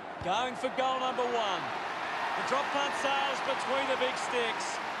possession. Going for goal number one. The drop punt sails between the big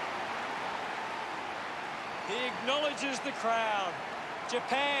sticks. He acknowledges the crowd.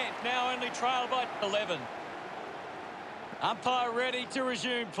 Japan now only trail by 11. Umpire ready to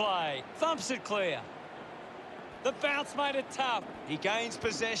resume play. Thumps it clear. The bounce made it tough. He gains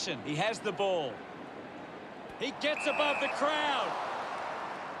possession. He has the ball. He gets above the crowd.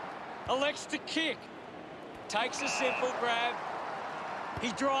 Elects to kick. Takes a simple grab.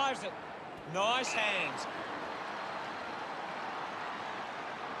 He drives it. Nice hands.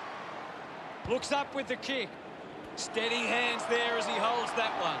 Looks up with the kick. Steady hands there as he holds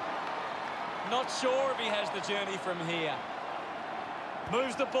that one. Not sure if he has the journey from here.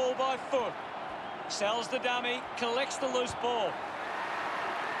 Moves the ball by foot. Sells the dummy. Collects the loose ball.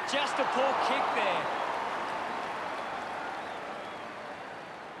 Just a poor kick there.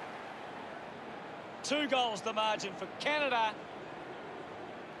 Two goals the margin for Canada.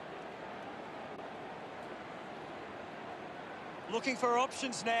 Looking for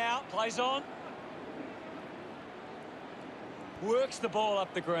options now. Plays on. Works the ball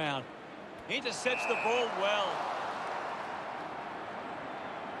up the ground. Intercepts the ball well.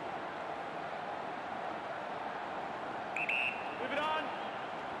 Move it on.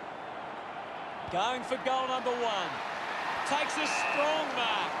 Going for goal number one. Takes a strong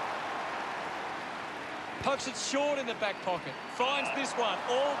mark. Pokes it short in the back pocket. Finds this one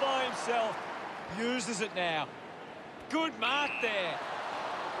all by himself. Uses it now. Good mark there.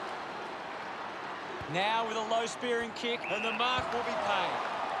 Now with a low spearing kick, and the mark will be paid.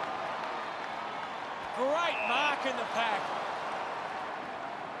 Great mark in the pack.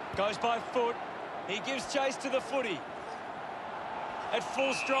 Goes by foot. He gives chase to the footy. At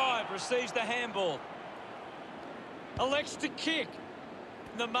full stride, receives the handball. Elects to kick.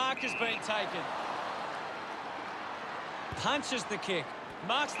 The mark has been taken. Punches the kick.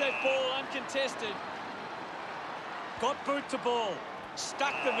 Marks that ball uncontested. Got boot to ball.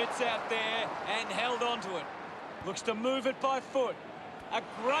 Stuck the mitts out there and held on to it. Looks to move it by foot. A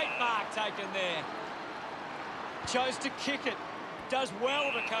great mark taken there. Chose to kick it. Does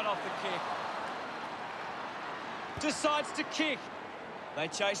well to cut off the kick. Decides to kick. They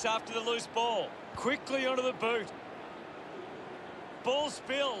chase after the loose ball. Quickly onto the boot. Ball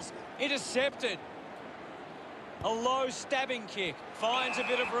spills. Intercepted. A low stabbing kick. Finds a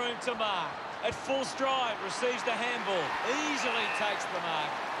bit of room to mark. At full stride, receives the handball. Easily takes the mark.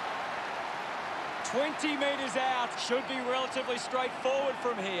 20 metres out. Should be relatively straightforward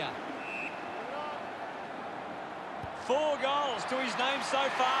from here. 4 goals to his name so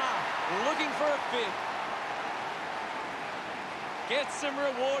far. Looking for a fifth. Gets some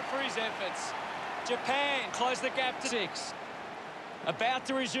reward for his efforts. Japan close the gap to 6. About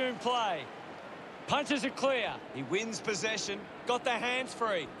to resume play. Punches it clear. He wins possession. Got their hands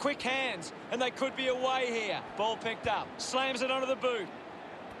free. Quick hands. And they could be away here. Ball picked up. Slams it onto the boot.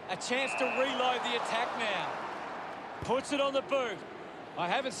 A chance to reload the attack now. Puts it on the boot. I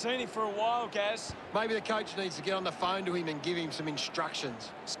haven't seen him for a while, Gaz. Maybe the coach needs to get on the phone to him and give him some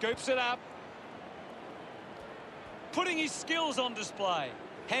instructions. Scoops it up. Putting his skills on display.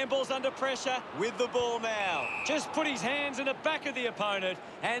 Handball's under pressure with the ball now. Just put his hands in the back of the opponent,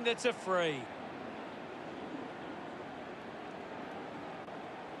 and it's a free.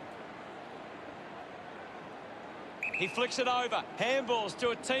 He flicks it over. Handballs to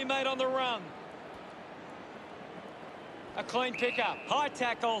a teammate on the run. A clean pickup. High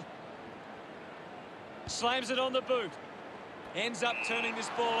tackle. Slams it on the boot. Ends up turning this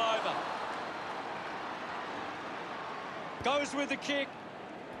ball over. Goes with the kick.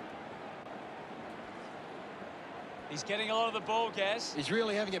 He's getting a lot of the ball, Gaz. He's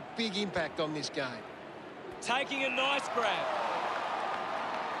really having a big impact on this game. Taking a nice grab.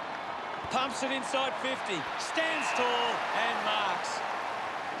 Pumps it inside 50. Stands tall and marks.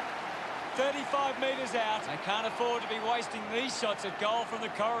 35 metres out. They can't afford to be wasting these shots at goal from the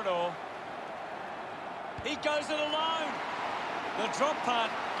corridor. He goes it alone. The drop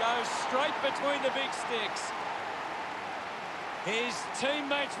punt goes straight between the big sticks. His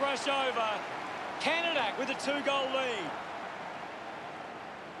teammates rush over. Canada with a 2-goal lead.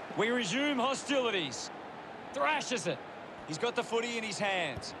 We resume hostilities. Thrashes it. He's got the footy in his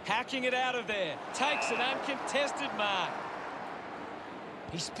hands. Hacking it out of there. Takes an uncontested mark.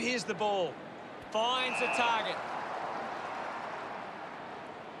 He spears the ball. Finds a target.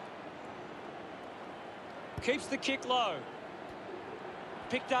 Keeps the kick low.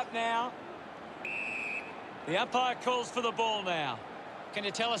 Picked up now. The umpire calls for the ball now. Can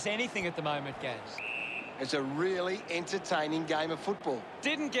you tell us anything at the moment, Gaz? It's a really entertaining game of football.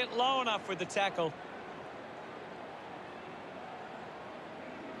 Didn't get low enough with the tackle.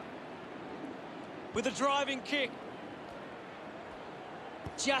 With a driving kick.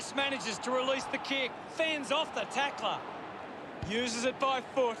 Just manages to release the kick. Fends off the tackler. Uses it by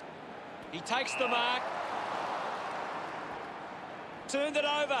foot. He takes the mark. Turned it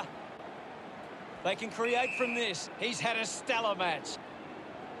over. They can create from this. He's had a stellar match.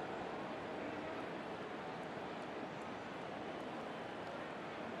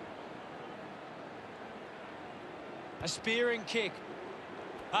 A spearing kick.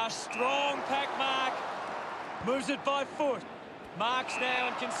 A strong pack mark. Moves it by foot. Marks now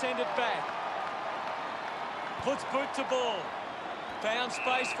and can send it back. Puts boot to ball. Found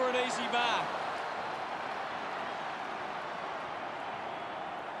space for an easy mark.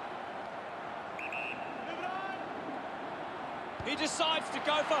 He decides to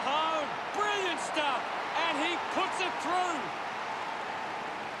go for home. Brilliant stuff. And he puts it through.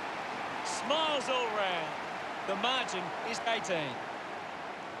 Smiles all round. The margin is 18.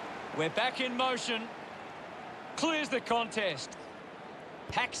 We're back in motion. Clears the contest.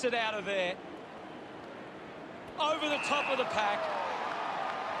 Hacks it out of there. Over the top of the pack.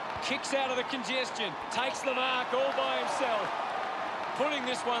 Kicks out of the congestion. Takes the mark all by himself. Putting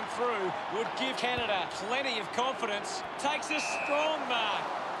this one through would give Canada plenty of confidence. Takes a strong mark.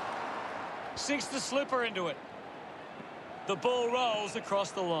 Sinks the slipper into it. The ball rolls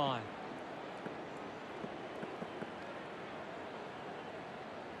across the line.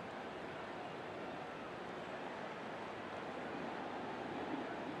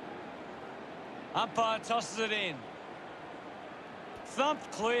 Umpire tosses it in. Thumped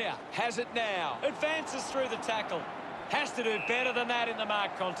clear. Has it now. Advances through the tackle. Has to do better than that in the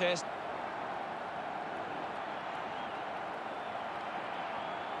mark contest.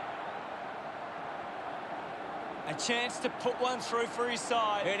 A chance to put one through for his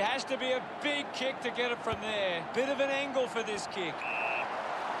side. It has to be a big kick to get it from there. Bit of an angle for this kick.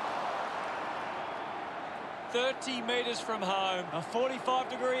 30 metres from home. A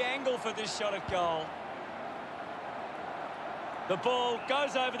 45-degree angle for this shot at goal. The ball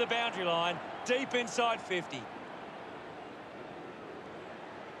goes over the boundary line, deep inside 50.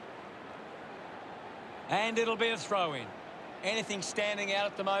 And it'll be a throw-in. Anything standing out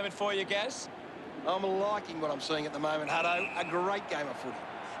at the moment for you, Gaz? I'm liking what I'm seeing at the moment, Hutto. A great game of footy.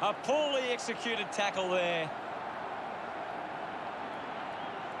 A poorly executed tackle there.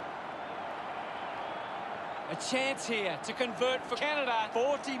 A chance here to convert for Canada.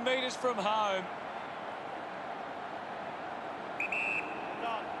 40 metres from home.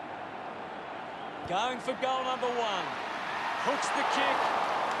 Going for goal number 1. Hooks the kick.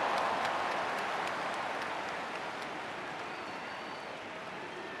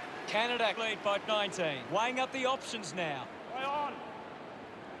 Canada lead by 19. Weighing up the options now. Play on.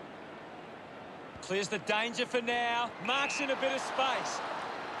 Clears the danger for now. Marks in a bit of space.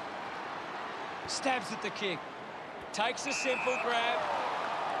 Stabs at the kick. Takes a simple grab.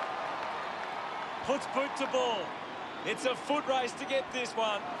 Puts boot to ball. It's a foot race to get this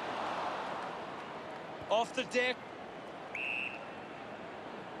one. Off the deck.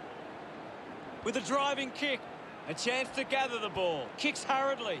 With a driving kick. A chance to gather the ball. Kicks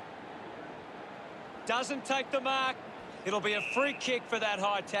hurriedly. Doesn't take the mark. It'll be a free kick for that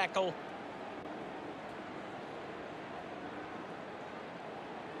high tackle.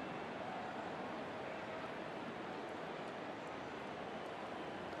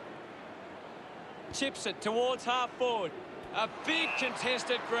 Chips it towards half forward. A big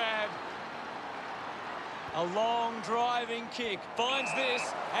contested grab. A long driving kick. Finds this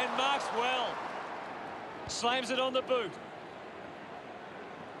and marks well. Slams it on the boot.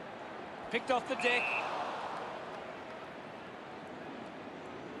 Picked off the deck.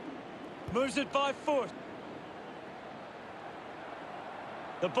 Moves it by foot.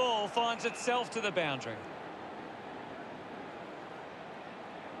 The ball finds itself to the boundary.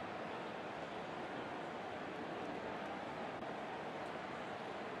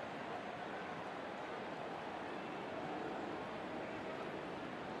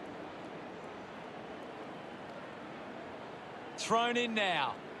 Thrown in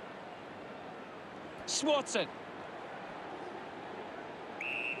now. Swats it.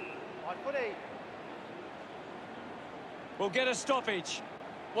 On footy. We'll get a stoppage.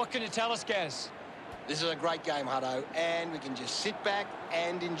 What can you tell us, Gaz? This is a great game, Hutto, and we can just sit back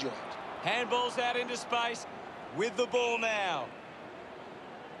and enjoy it. Handball's out into space with the ball now.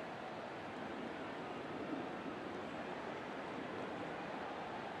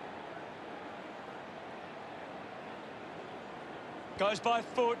 Goes by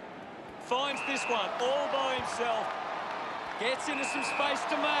foot. Finds this one all by himself. Gets into some space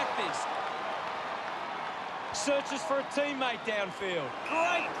to mark this. Searches for a teammate downfield.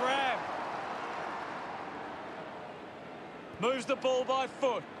 Great grab. Moves the ball by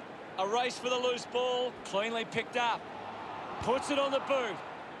foot. A race for the loose ball. Cleanly picked up. Puts it on the boot.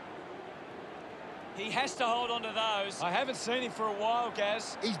 He has to hold on to those. I haven't seen him for a while,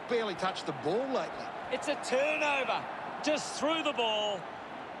 Gaz. He's barely touched the ball lately. It's a turnover. Just threw the ball.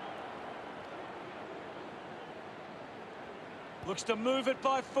 Looks to move it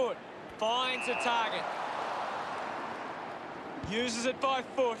by foot. Finds a target. Uses it by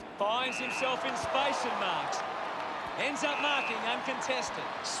foot. Finds himself in space and marks. Ends up marking uncontested.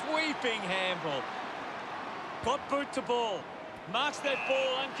 Sweeping handball. Got boot to ball. Marks that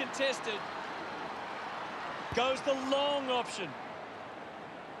ball uncontested. Goes the long option.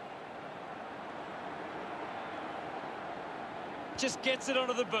 Just gets it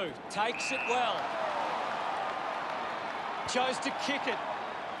onto the boot. Takes it well. Chose to kick it.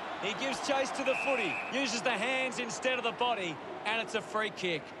 He gives chase to the footy. Uses the hands instead of the body. And it's a free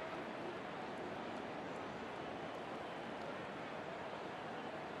kick.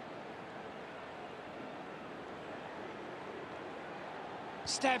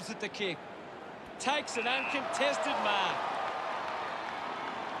 Stabs at the kick. Takes an uncontested mark.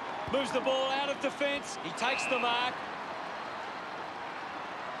 Moves the ball out of defence. He takes the mark.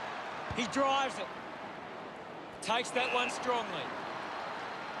 He drives it. Takes that one strongly.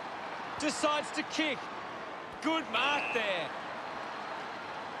 Decides to kick. Good mark there.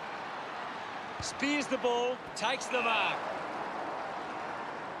 Spears the ball. Takes the mark.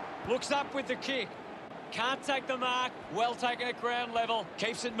 Looks up with the kick. Can't take the mark. Well taken at ground level.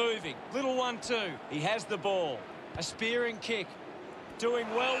 Keeps it moving. Little 1-2. He has the ball. A spearing kick. Doing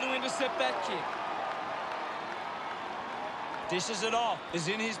well to intercept that kick. Dishes it off. Is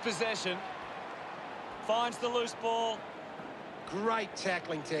in his possession. Finds the loose ball. Great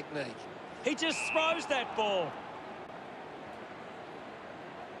tackling technique. He just throws that ball.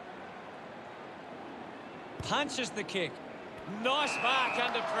 Punches the kick. Nice mark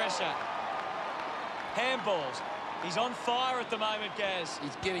under pressure. Handballs. He's on fire at the moment, Gaz.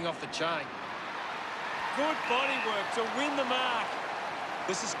 He's getting off the chain. Good body work to win the mark.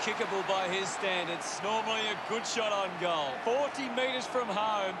 This is kickable by his standards. Normally a good shot on goal. 40 metres from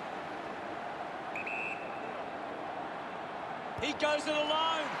home. He goes it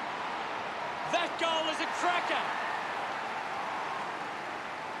alone. That goal is a cracker.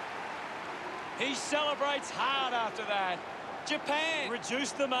 He celebrates hard after that. Japan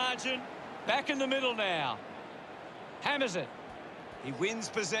reduced the margin. Back in the middle now. Hammers it. He wins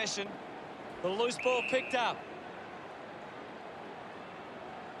possession. The loose ball picked up.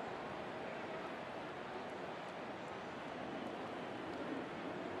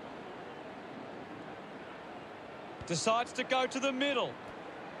 Decides to go to the middle.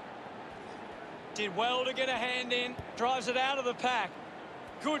 Did well to get a hand in. Drives it out of the pack.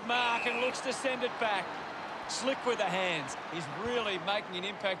 Good mark and looks to send it back. Slick with the hands. He's really making an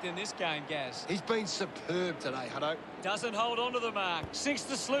impact in this game, Gaz. He's been superb today, Hutto. Doesn't hold on to the mark. Sinks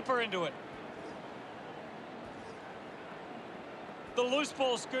the slipper into it. The loose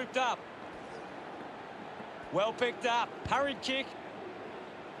ball scooped up. Well picked up. Hurried kick.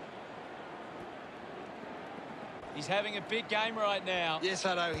 He's having a big game right now. Yes,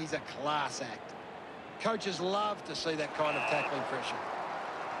 Hutto, he's a class act. Coaches love to see that kind of tackling pressure.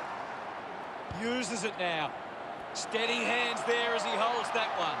 Uses it now. Steady hands there as he holds that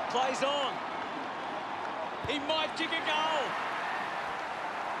one. Plays on. He might kick a goal.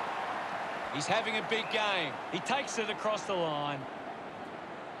 He's having a big game. He takes it across the line.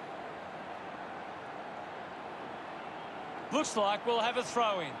 Looks like we'll have a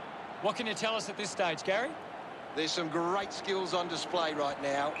throw-in. What can you tell us at this stage, Gary? There's some great skills on display right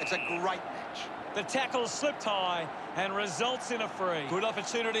now. It's a great match. The tackle slipped high and results in a free. Good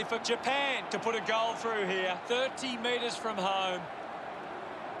opportunity for Japan to put a goal through here. 30 metres from home.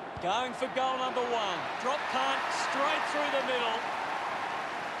 Going for goal number one. Drop punt straight through the middle.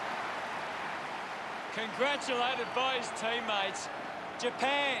 Congratulated by his teammates.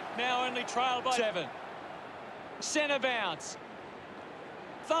 Japan now only trailed by 7. Centre bounce.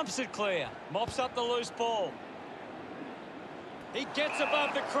 Thumps it clear. Mops up the loose ball. He gets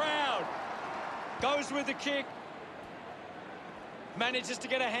above the crowd. Goes with the kick. Manages to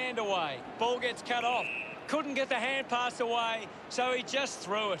get a hand away. Ball gets cut off. Couldn't get the hand pass away, so he just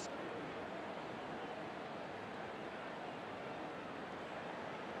threw it.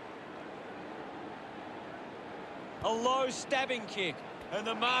 A low stabbing kick, and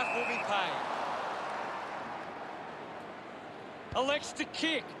the mark will be paid. Elects to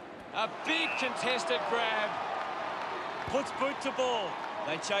kick. A big contested grab. Puts boot to ball.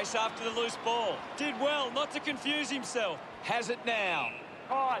 They chase after the loose ball. Did well not to confuse himself. Has it now.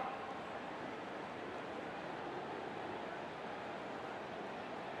 Caught.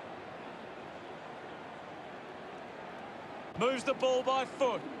 Moves the ball by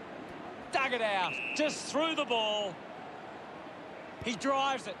foot. Dug it out. Just threw the ball. He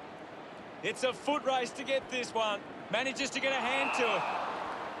drives it. It's a foot race to get this one. Manages to get a hand to it.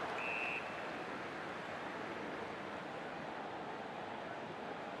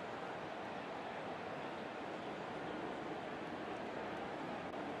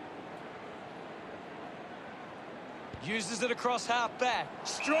 Uses it across half back.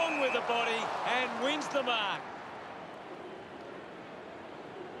 Strong with the body and wins the mark.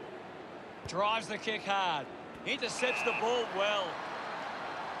 Drives the kick hard. Intercepts the ball well.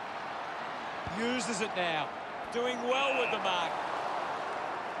 Uses it now. Doing well with the mark.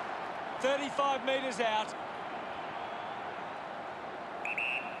 35 metres out.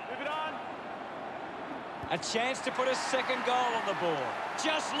 Move it on. A chance to put a second goal on the board.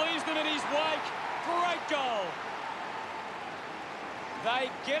 Just leaves them in his wake. Great goal.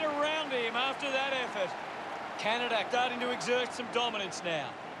 They get around him after that effort. Canada starting to exert some dominance now.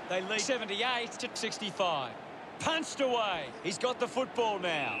 They lead 78 to 65. Punched away. He's got the football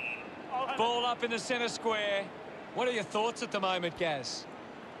now. Ball up in the centre square. What are your thoughts at the moment, Gaz?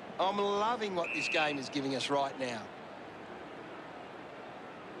 I'm loving what this game is giving us right now.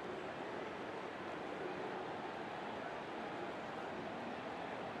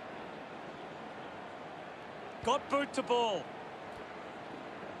 Got boot to ball.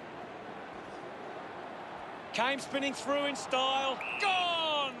 Came spinning through in style.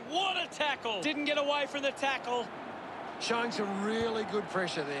 Gone! What a tackle! Didn't get away from the tackle. Showing some really good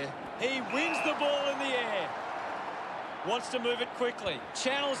pressure there. He wins the ball in the air. Wants to move it quickly.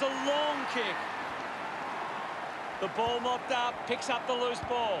 Channels a long kick. The ball mopped up. Picks up the loose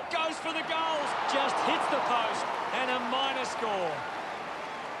ball. Goes for the goals. Just hits the post. And a minor score.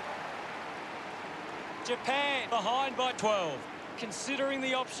 Japan behind by 12. Considering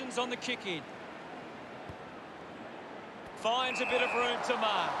the options on the kick-in. Finds a bit of room to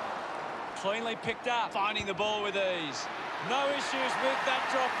mark. Cleanly picked up. Finding the ball with ease. No issues with that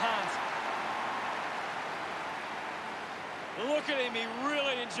drop punt. Look at him. He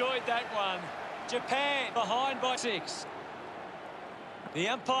really enjoyed that one. Japan behind by 6. The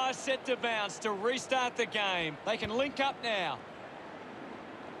umpire set to bounce to restart the game. They can link up now.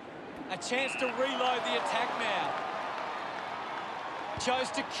 A chance to reload the attack now.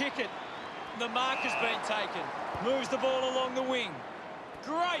 Chose to kick it. The mark has been taken. Moves the ball along the wing.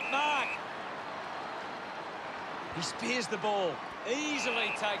 Great mark. He spears the ball.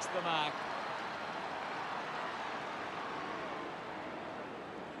 Easily takes the mark.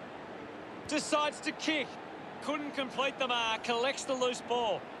 Decides to kick. couldn't complete the mark, collects the loose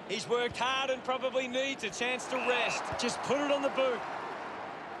ball. He's worked hard and probably needs a chance to rest. Just put it on the boot.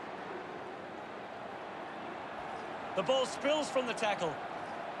 The ball spills from the tackle.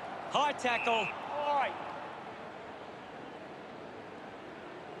 High tackle. All right.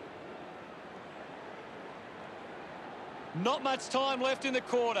 Not much time left in the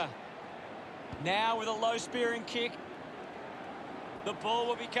quarter. Now with a low spearing kick. The ball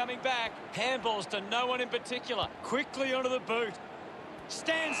will be coming back. Handballs to no one in particular. Quickly onto the boot.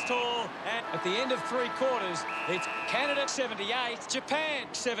 Stands tall. And at the end of 3 quarters, it's Canada 78, Japan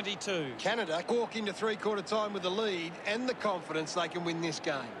 72. Canada walk into 3-quarter time with the lead and the confidence they can win this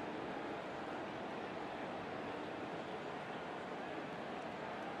game.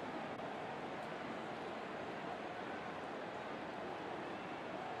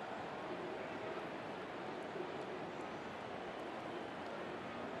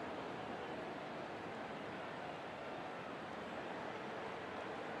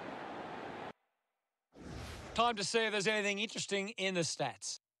 Time to see if there's anything interesting in the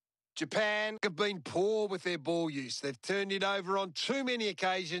stats. Japan have been poor with their ball use. They've turned it over on too many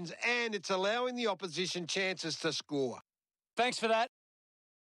occasions, and it's allowing the opposition chances to score. Thanks for that.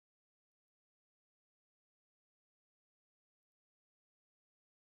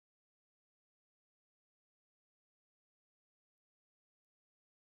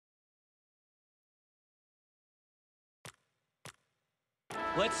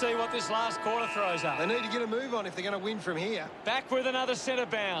 Let's see what this last quarter throws up. They need to get a move on if they're going to win from here. Back with another centre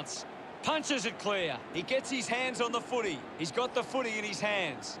bounce. Punches it clear. He gets his hands on the footy. He's got the footy in his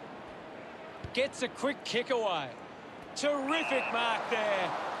hands. Gets a quick kick away. Terrific mark there.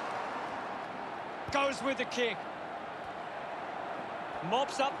 Goes with the kick.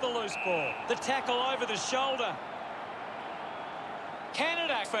 Mops up the loose ball. The tackle over the shoulder.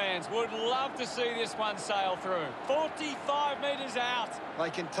 Canada fans would love to see this one sail through. 45 metres out. They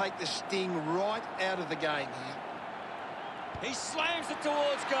can take the sting right out of the game here. He slams it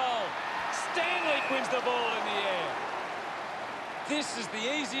towards goal. Stanley wins the ball in the air. This is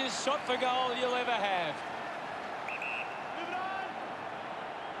the easiest shot for goal you'll ever have. Move it on.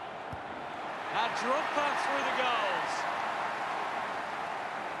 A drop punt through the goals.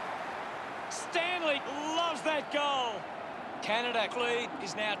 Stanley loves that goal. Canada lead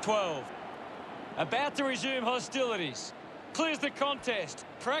is now 12. About to resume hostilities. Clears the contest.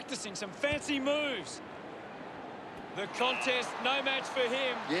 Practicing some fancy moves. The contest, no match for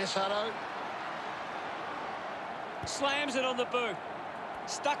him. Yes, Hutto. Slams it on the boot.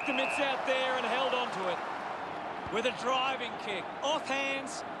 Stuck the mitts out there and held on to it. With a driving kick. Off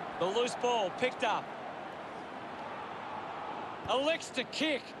hands. The loose ball picked up. Elects to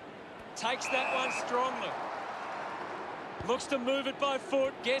kick. Takes that one strongly. Looks to move it by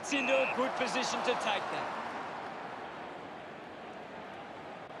foot. Gets into a good position to take that.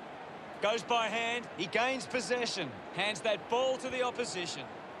 Goes by hand. He gains possession. Hands that ball to the opposition.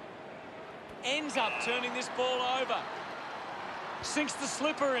 Ends up turning this ball over. Sinks the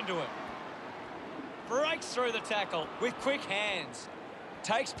slipper into it. Breaks through the tackle with quick hands.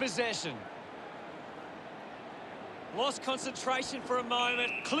 Takes possession. Lost concentration for a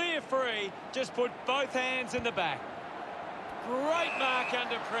moment. Clear free. Just put both hands in the back. Great mark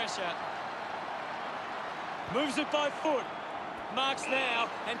under pressure. Moves it by foot. Marks now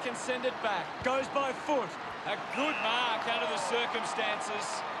and can send it back. Goes by foot. A good mark under the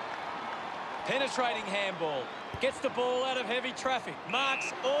circumstances. Penetrating handball. Gets the ball out of heavy traffic.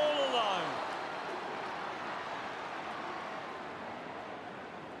 Marks all alone.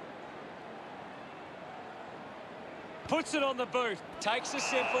 Puts it on the boot. Takes a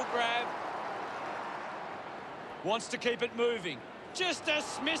simple grab. Wants to keep it moving. Just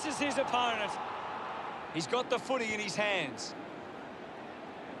dismisses his opponent. He's got the footy in his hands.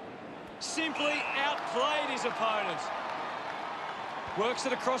 Simply outplayed his opponent. Works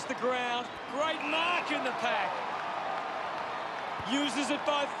it across the ground. Great mark in the pack. Uses it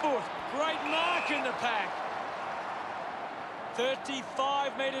by foot. Great mark in the pack.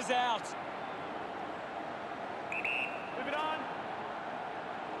 35 metres out. Move it on.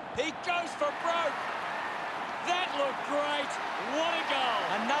 He goes for broke. That looked great. What a goal.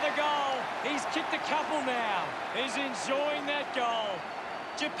 Another goal. He's kicked a couple now. He's enjoying that goal.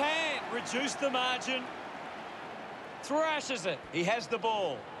 Japan reduced the margin. Thrashes it. He has the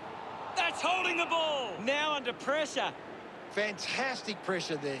ball. That's holding the ball. Now under pressure. Fantastic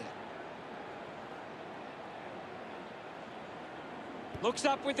pressure there. Looks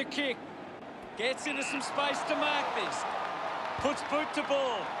up with the kick. Gets into some space to mark this. Puts boot to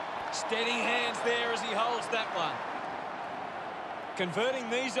ball. Steady hands there as he holds that one. Converting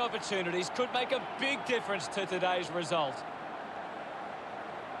these opportunities could make a big difference to today's result.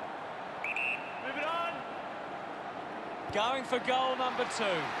 Move it on. Going for goal number 2.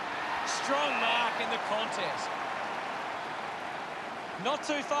 Strong mark in the contest. Not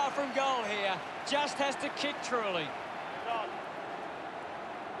too far from goal here. Just has to kick truly. Move it on.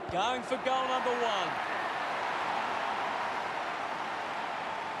 Going for goal number 1.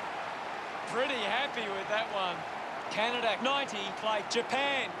 Pretty happy with that one. Canada 90, play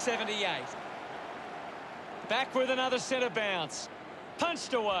Japan 78. Back with another centre bounce.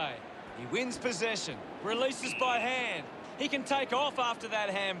 Punched away. He wins possession. Releases by hand. He can take off after that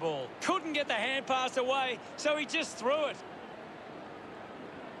handball. Couldn't get the hand pass away, so he just threw it.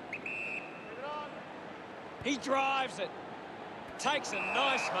 Move it on. He drives it. Takes a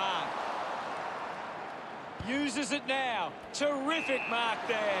nice mark. Uses it now. Terrific mark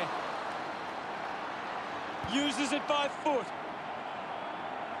there. Uses it by foot.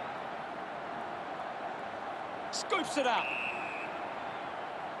 Scoops it up.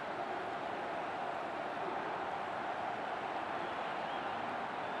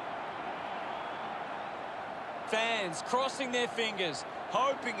 Fans crossing their fingers,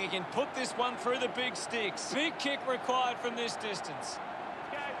 hoping he can put this one through the big sticks. Big kick required from this distance.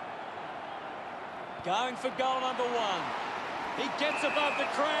 Go. Going for goal number 1. He gets above the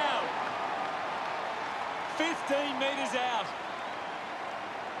crowd. 15 metres out.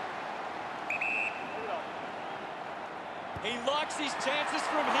 Move it on. He likes his chances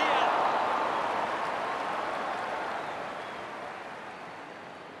from here.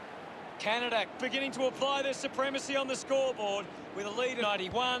 Canada beginning to apply their supremacy on the scoreboard with a lead of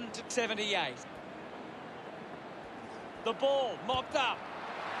 91-78. The ball mopped up.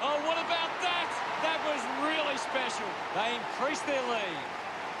 Oh, what about that? That was really special. They increased their lead.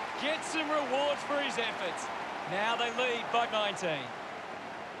 Gets some rewards for his efforts. Now they lead by 19.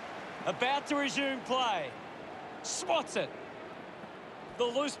 About to resume play. Swats it. The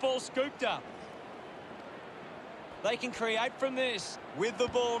loose ball scooped up. They can create from this with the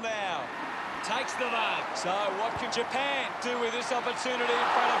ball now. Takes the mark. So what can Japan do with this opportunity in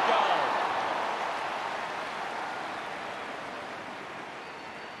front of goal?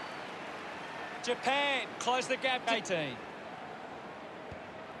 Japan close the gap to 18.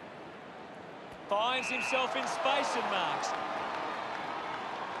 Finds himself in space and marks.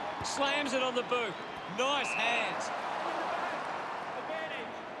 Slams it on the boot. Nice hands.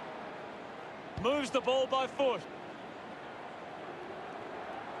 Advantage. Moves the ball by foot.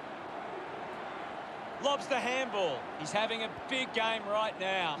 Lobs the handball. He's having a big game right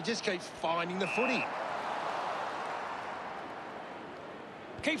now. He just keeps finding the footy.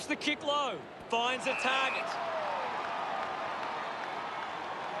 Keeps the kick low. Finds a target.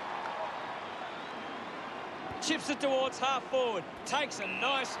 Chips it towards half forward. Takes a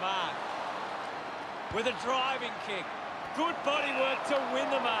nice mark. With a driving kick. Good body work to win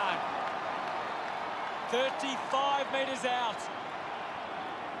the mark. 35 metres out.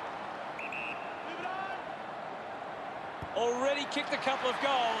 Move it on. Already kicked a couple of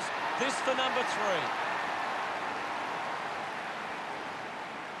goals. This for number 3.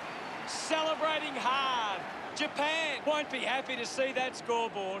 Celebrating hard. Japan won't be happy to see that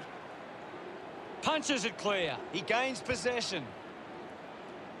scoreboard. Punches it clear. He gains possession.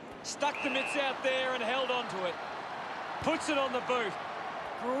 Stuck the mitts out there and held on to it. Puts it on the boot.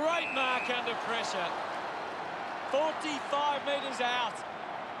 Great mark under pressure. 45 metres out.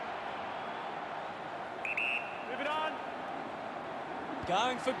 Move it on.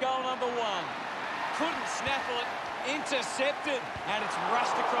 Going for goal number 1. Couldn't snaffle it. Intercepted. And it's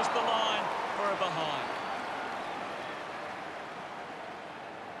rushed across the line for a behind.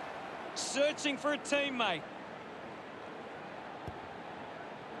 Searching for a teammate.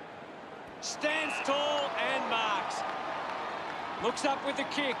 Stands tall and marks. Looks up with the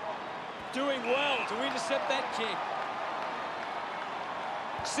kick. Doing well to intercept that kick.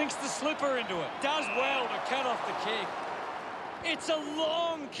 Sinks the slipper into it. Does well to cut off the kick. It's a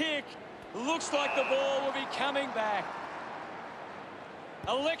long kick. Looks like the ball will be coming back.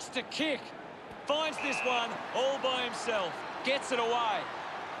 Elects to kick. Finds this one all by himself. Gets it away.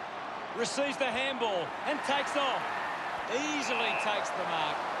 Receives the handball and takes off. Easily takes the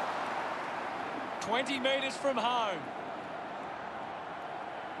mark. 20 metres from home.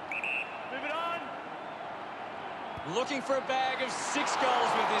 Move it on. Looking for a bag of 6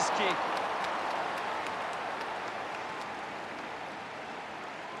 goals with this kick.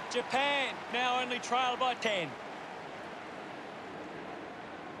 Japan now only trail by 10.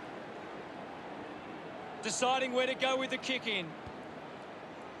 Deciding where to go with the kick in.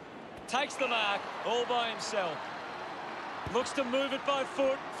 Takes the mark all by himself. Looks to move it by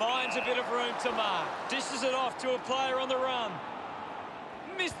foot. Finds a bit of room to mark. Dishes it off to a player on the run.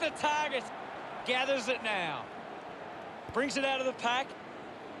 Missed the target. Gathers it now. Brings it out of the pack.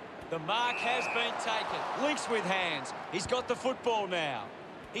 The mark has been taken. Links with hands. He's got the football now.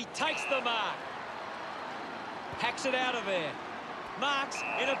 He takes the mark. Hacks it out of there. Marks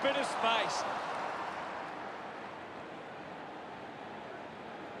in a bit of space.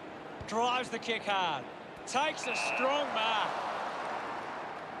 Drives the kick hard. Takes a strong mark.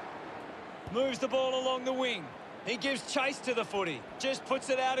 Moves the ball along the wing. He gives chase to the footy. Just puts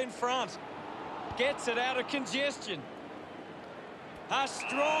it out in front. Gets it out of congestion. A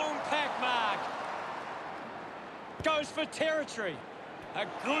strong pack mark. Goes for territory. A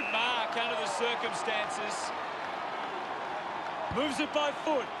good mark under the circumstances. Moves it by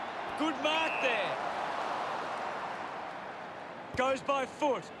foot. Good mark there. Goes by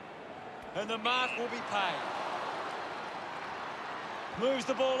foot. And the mark will be paid. Moves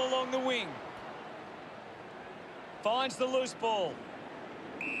the ball along the wing. Finds the loose ball.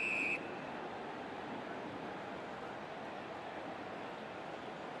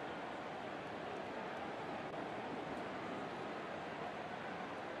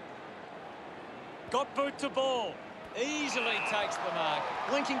 Got boot to ball. Easily takes the mark.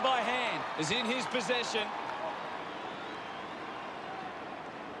 Linking by hand is in his possession.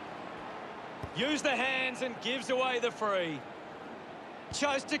 Used the hands and gives away the free.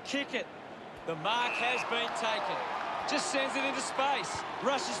 Chose to kick it. The mark has been taken. Just sends it into space.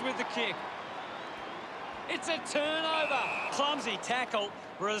 Rushes with the kick. It's a turnover. Clumsy tackle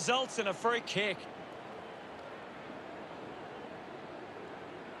results in a free kick.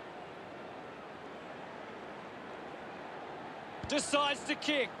 Decides to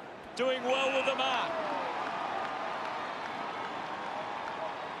kick. Doing well with the mark.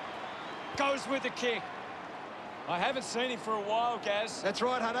 Goes with the kick. I haven't seen him for a while, Gaz. That's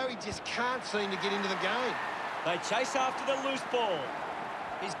right, Hutto. He just can't seem to get into the game. They chase after the loose ball.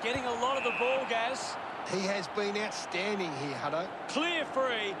 He's getting a lot of the ball, Gaz. He has been outstanding here, Hutto. Clear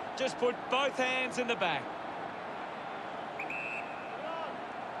free. Just put both hands in the back.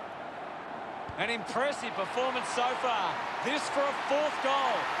 An impressive performance so far. This for a fourth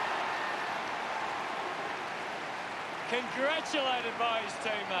goal. Congratulated by his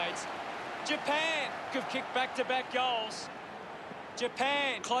teammates. Japan have kicked back-to-back goals.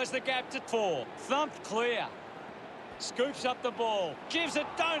 Japan close the gap to 4. Thumped clear. Scoops up the ball. Gives it,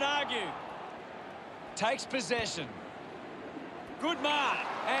 don't argue. Takes possession. Good mark.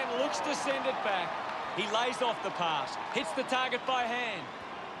 And looks to send it back. He lays off the pass. Hits the target by hand.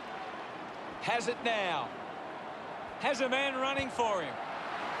 Has it now. Has a man running for him.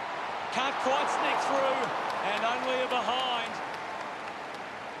 Can't quite sneak through. And only a behind.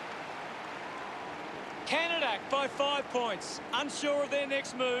 Canada by 5 points. Unsure of their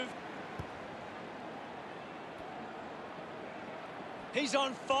next move. He's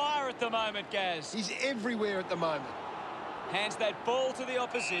on fire at the moment, Gaz. He's everywhere at the moment. Hands that ball to the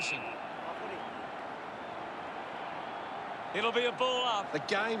opposition. It'll be a ball up. The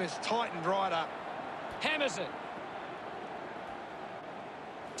game has tightened right up. Hammers it.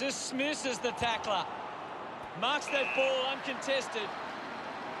 Dismisses the tackler. Marks that ball uncontested.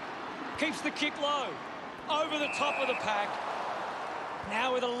 Keeps the kick low. Over the top of the pack.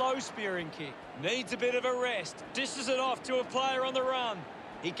 Now with a low spearing kick. Needs a bit of a rest. Dishes it off to a player on the run.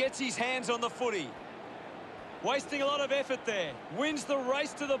 He gets his hands on the footy. Wasting a lot of effort there. Wins the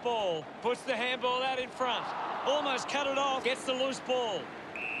race to the ball. Puts the handball out in front. Almost cut it off. Gets the loose ball.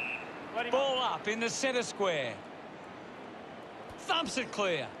 Ball up in the centre square. Thumps it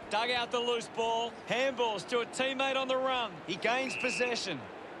clear. Dug out the loose ball. Handballs to a teammate on the run. He gains possession.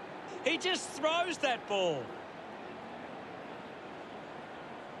 He just throws that ball.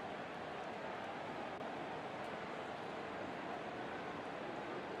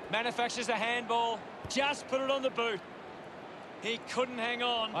 Manufactures a handball. Just put it on the boot. He couldn't hang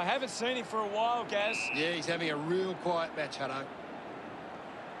on. I haven't seen him for a while, Gaz. Yeah, he's having a real quiet match, Hutto.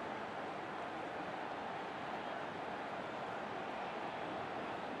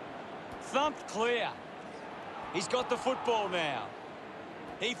 Thumped clear. He's got the football now.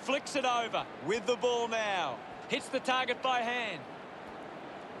 He flicks it over with the ball now. Hits the target by hand.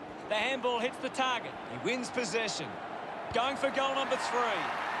 The handball hits the target. He wins possession. Going for goal number 3.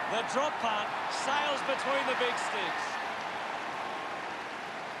 The drop punt sails between the big sticks.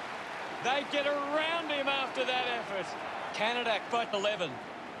 They get around him after that effort. Canada by 11.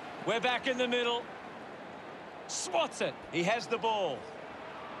 We're back in the middle. Swats it. He has the ball.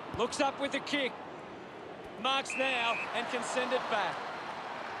 Looks up with the kick. Marks now and can send it back.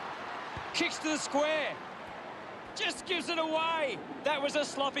 Kicks to the square. Just gives it away. That was a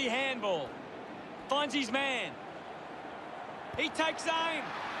sloppy handball. Finds his man. He takes aim.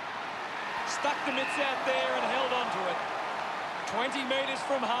 Stuck the mitts out there and held on to it. 20 metres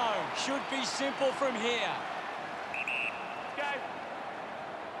from home. Should be simple from here. Go.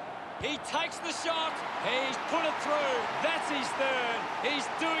 He takes the shot. He's put it through. That's his third. He's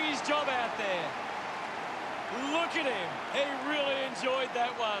doing his job out there. Look at him. He really enjoyed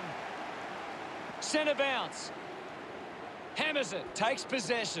that one. Centre bounce. Hammers it. Takes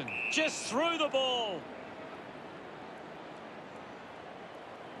possession. Just threw the ball.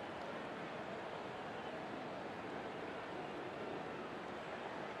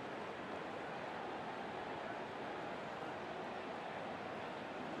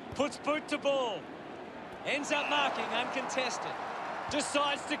 Puts boot to ball. Ends up marking uncontested.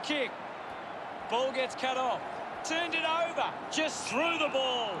 Decides to kick. Ball gets cut off. Turned it over. Just threw the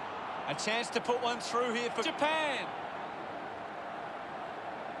ball. A chance to put one through here for Japan.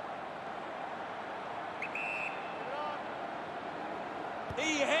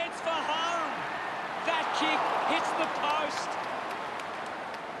 He heads for home. That kick hits the post.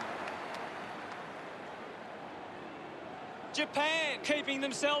 Japan keeping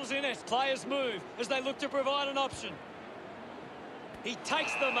themselves in it. Players move as they look to provide an option. He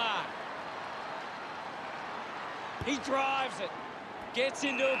takes the mark. He drives it. Gets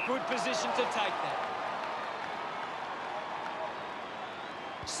into a good position to take that.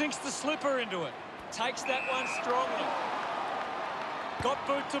 Sinks the slipper into it. Takes that one strongly. Got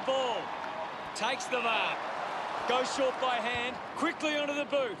boot to ball. Takes the mark. Goes short by hand. Quickly onto the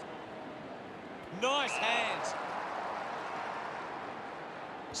boot. Nice hands.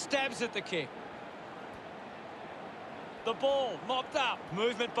 Stabs at the kick. The ball mopped up.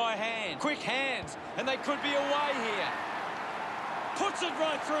 Movement by hand. Quick hands. And they could be away here. Puts it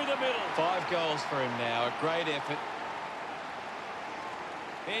right through the middle. 5 goals for him now. A great effort.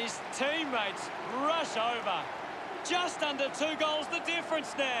 His teammates rush over. Just under 2 goals the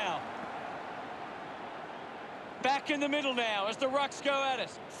difference now. Back in the middle now as the rucks go at it.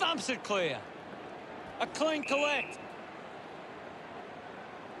 Thumps it clear. A clean collect.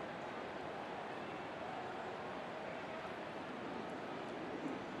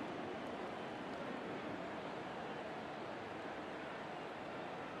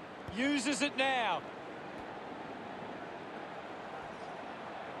 Uses it now.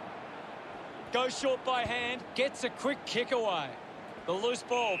 Goes short by hand. Gets a quick kick away. The loose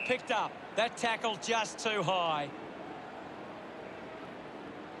ball picked up. That tackle just too high.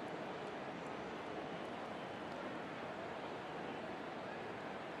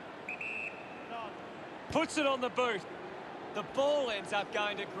 Puts it on the boot. The ball ends up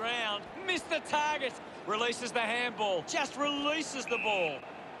going to ground. Missed the target. Releases the handball. Just releases the ball.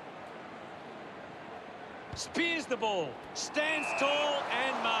 Spears the ball. Stands tall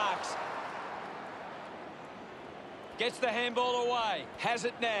and marks. Gets the handball away. Has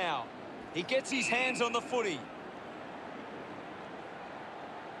it now. He gets his hands on the footy.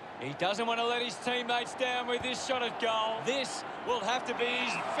 He doesn't want to let his teammates down with this shot at goal. This will have to be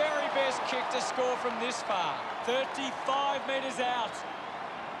his very best kick to score from this far. 35 metres out.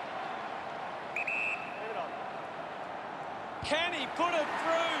 Leave it on. Can he put it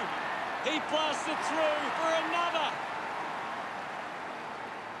through? He blasts it through for another.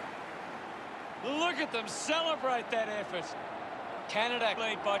 Look at them celebrate that effort. Canada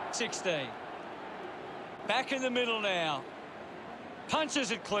lead by 16. Back in the middle now. Punches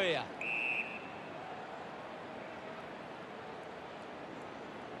it clear.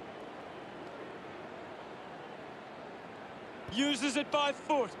 Uses it by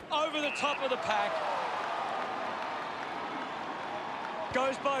foot over the top of the pack.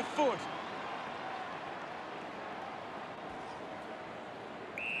 Goes by foot.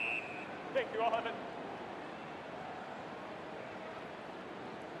 Thank you, Ivan.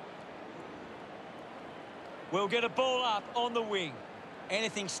 We'll get a ball up on the wing.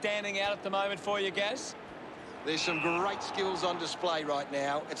 Anything standing out at the moment for you, Gaz? There's some great skills on display right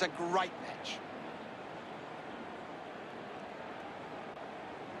now. It's a great match.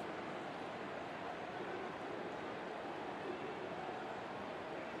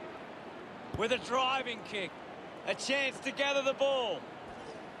 With a driving kick. A chance to gather the ball.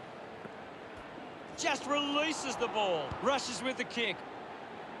 Just releases the ball. Rushes with the kick.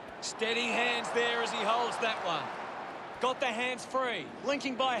 Steady hands there as he holds that one. Got the hands free.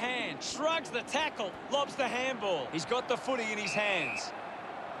 Linking by hand. Shrugs the tackle. Lobs the handball. He's got the footy in his hands.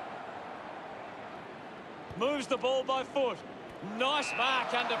 Moves the ball by foot. Nice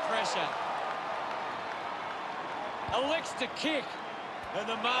mark under pressure. Elects to kick. And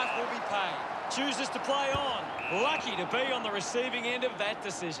the mark will be paid. Chooses to play on. Lucky to be on the receiving end of that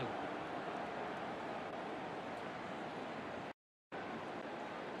decision.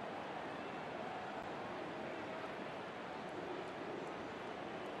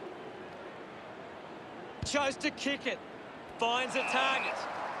 Chose to kick it. Finds a target.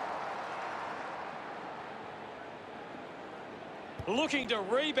 Looking to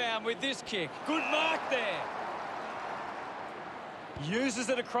rebound with this kick. Good mark there. Uses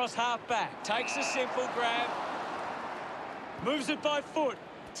it across half-back. Takes a simple grab. Moves it by foot.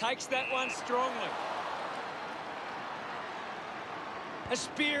 Takes that one strongly. A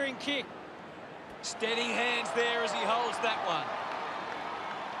spearing kick. Steady hands there as he holds that one.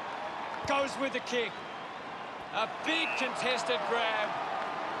 Goes with the kick. A big contested grab.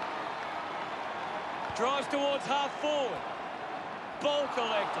 Drives towards half forward. Ball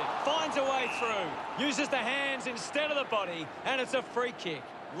collected. Finds a way through. Uses the hands instead of the body. And it's a free kick.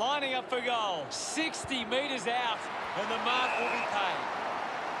 Lining up for goal. 60 metres out. And the mark will be paid.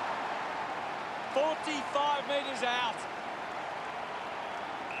 45 metres out.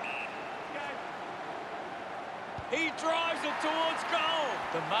 He drives it towards goal.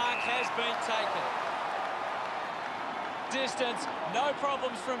 The mark has been taken. Distance, no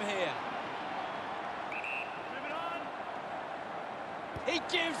problems from here. Move it on. He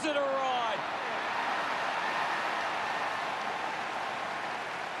gives it a ride.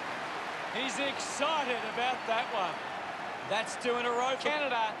 He's excited about that one. That's 2 in a row for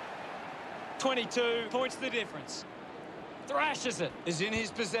Canada. 22 points the difference. Thrashes it. Is in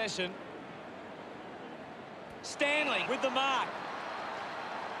his possession. Stanley with the mark.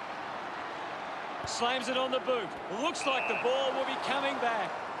 Slams it on the boot. Looks like the ball will be coming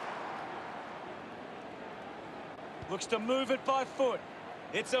back. Looks to move it by foot.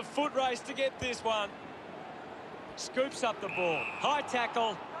 It's a foot race to get this one. Scoops up the ball. High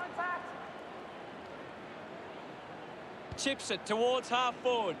tackle. Contact. Chips it towards half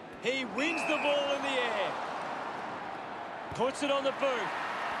forward. He wins the ball in the air. Puts it on the boot.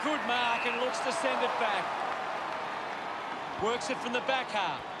 Good mark and looks to send it back. Works it from the back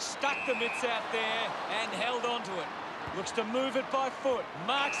half. Stuck the mitts out there and held on to it. Looks to move it by foot.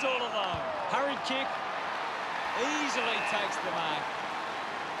 Marks all alone. Hurried kick. Easily takes the mark.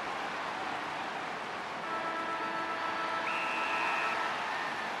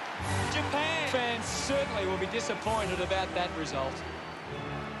 Japan fans certainly will be disappointed about that result.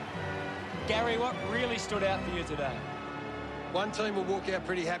 Gary, what really stood out for you today? One team will walk out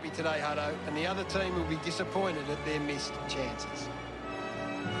pretty happy today, Hutto, and the other team will be disappointed at their missed chances.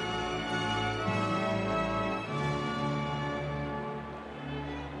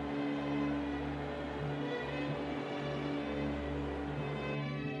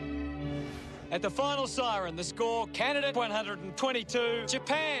 At the final siren, the score, Canada 122,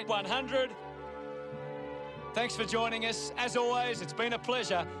 Japan 100. Thanks for joining us. As always, it's been a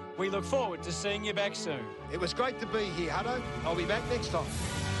pleasure. We look forward to seeing you back soon. It was great to be here, Hutto. I'll be back next time.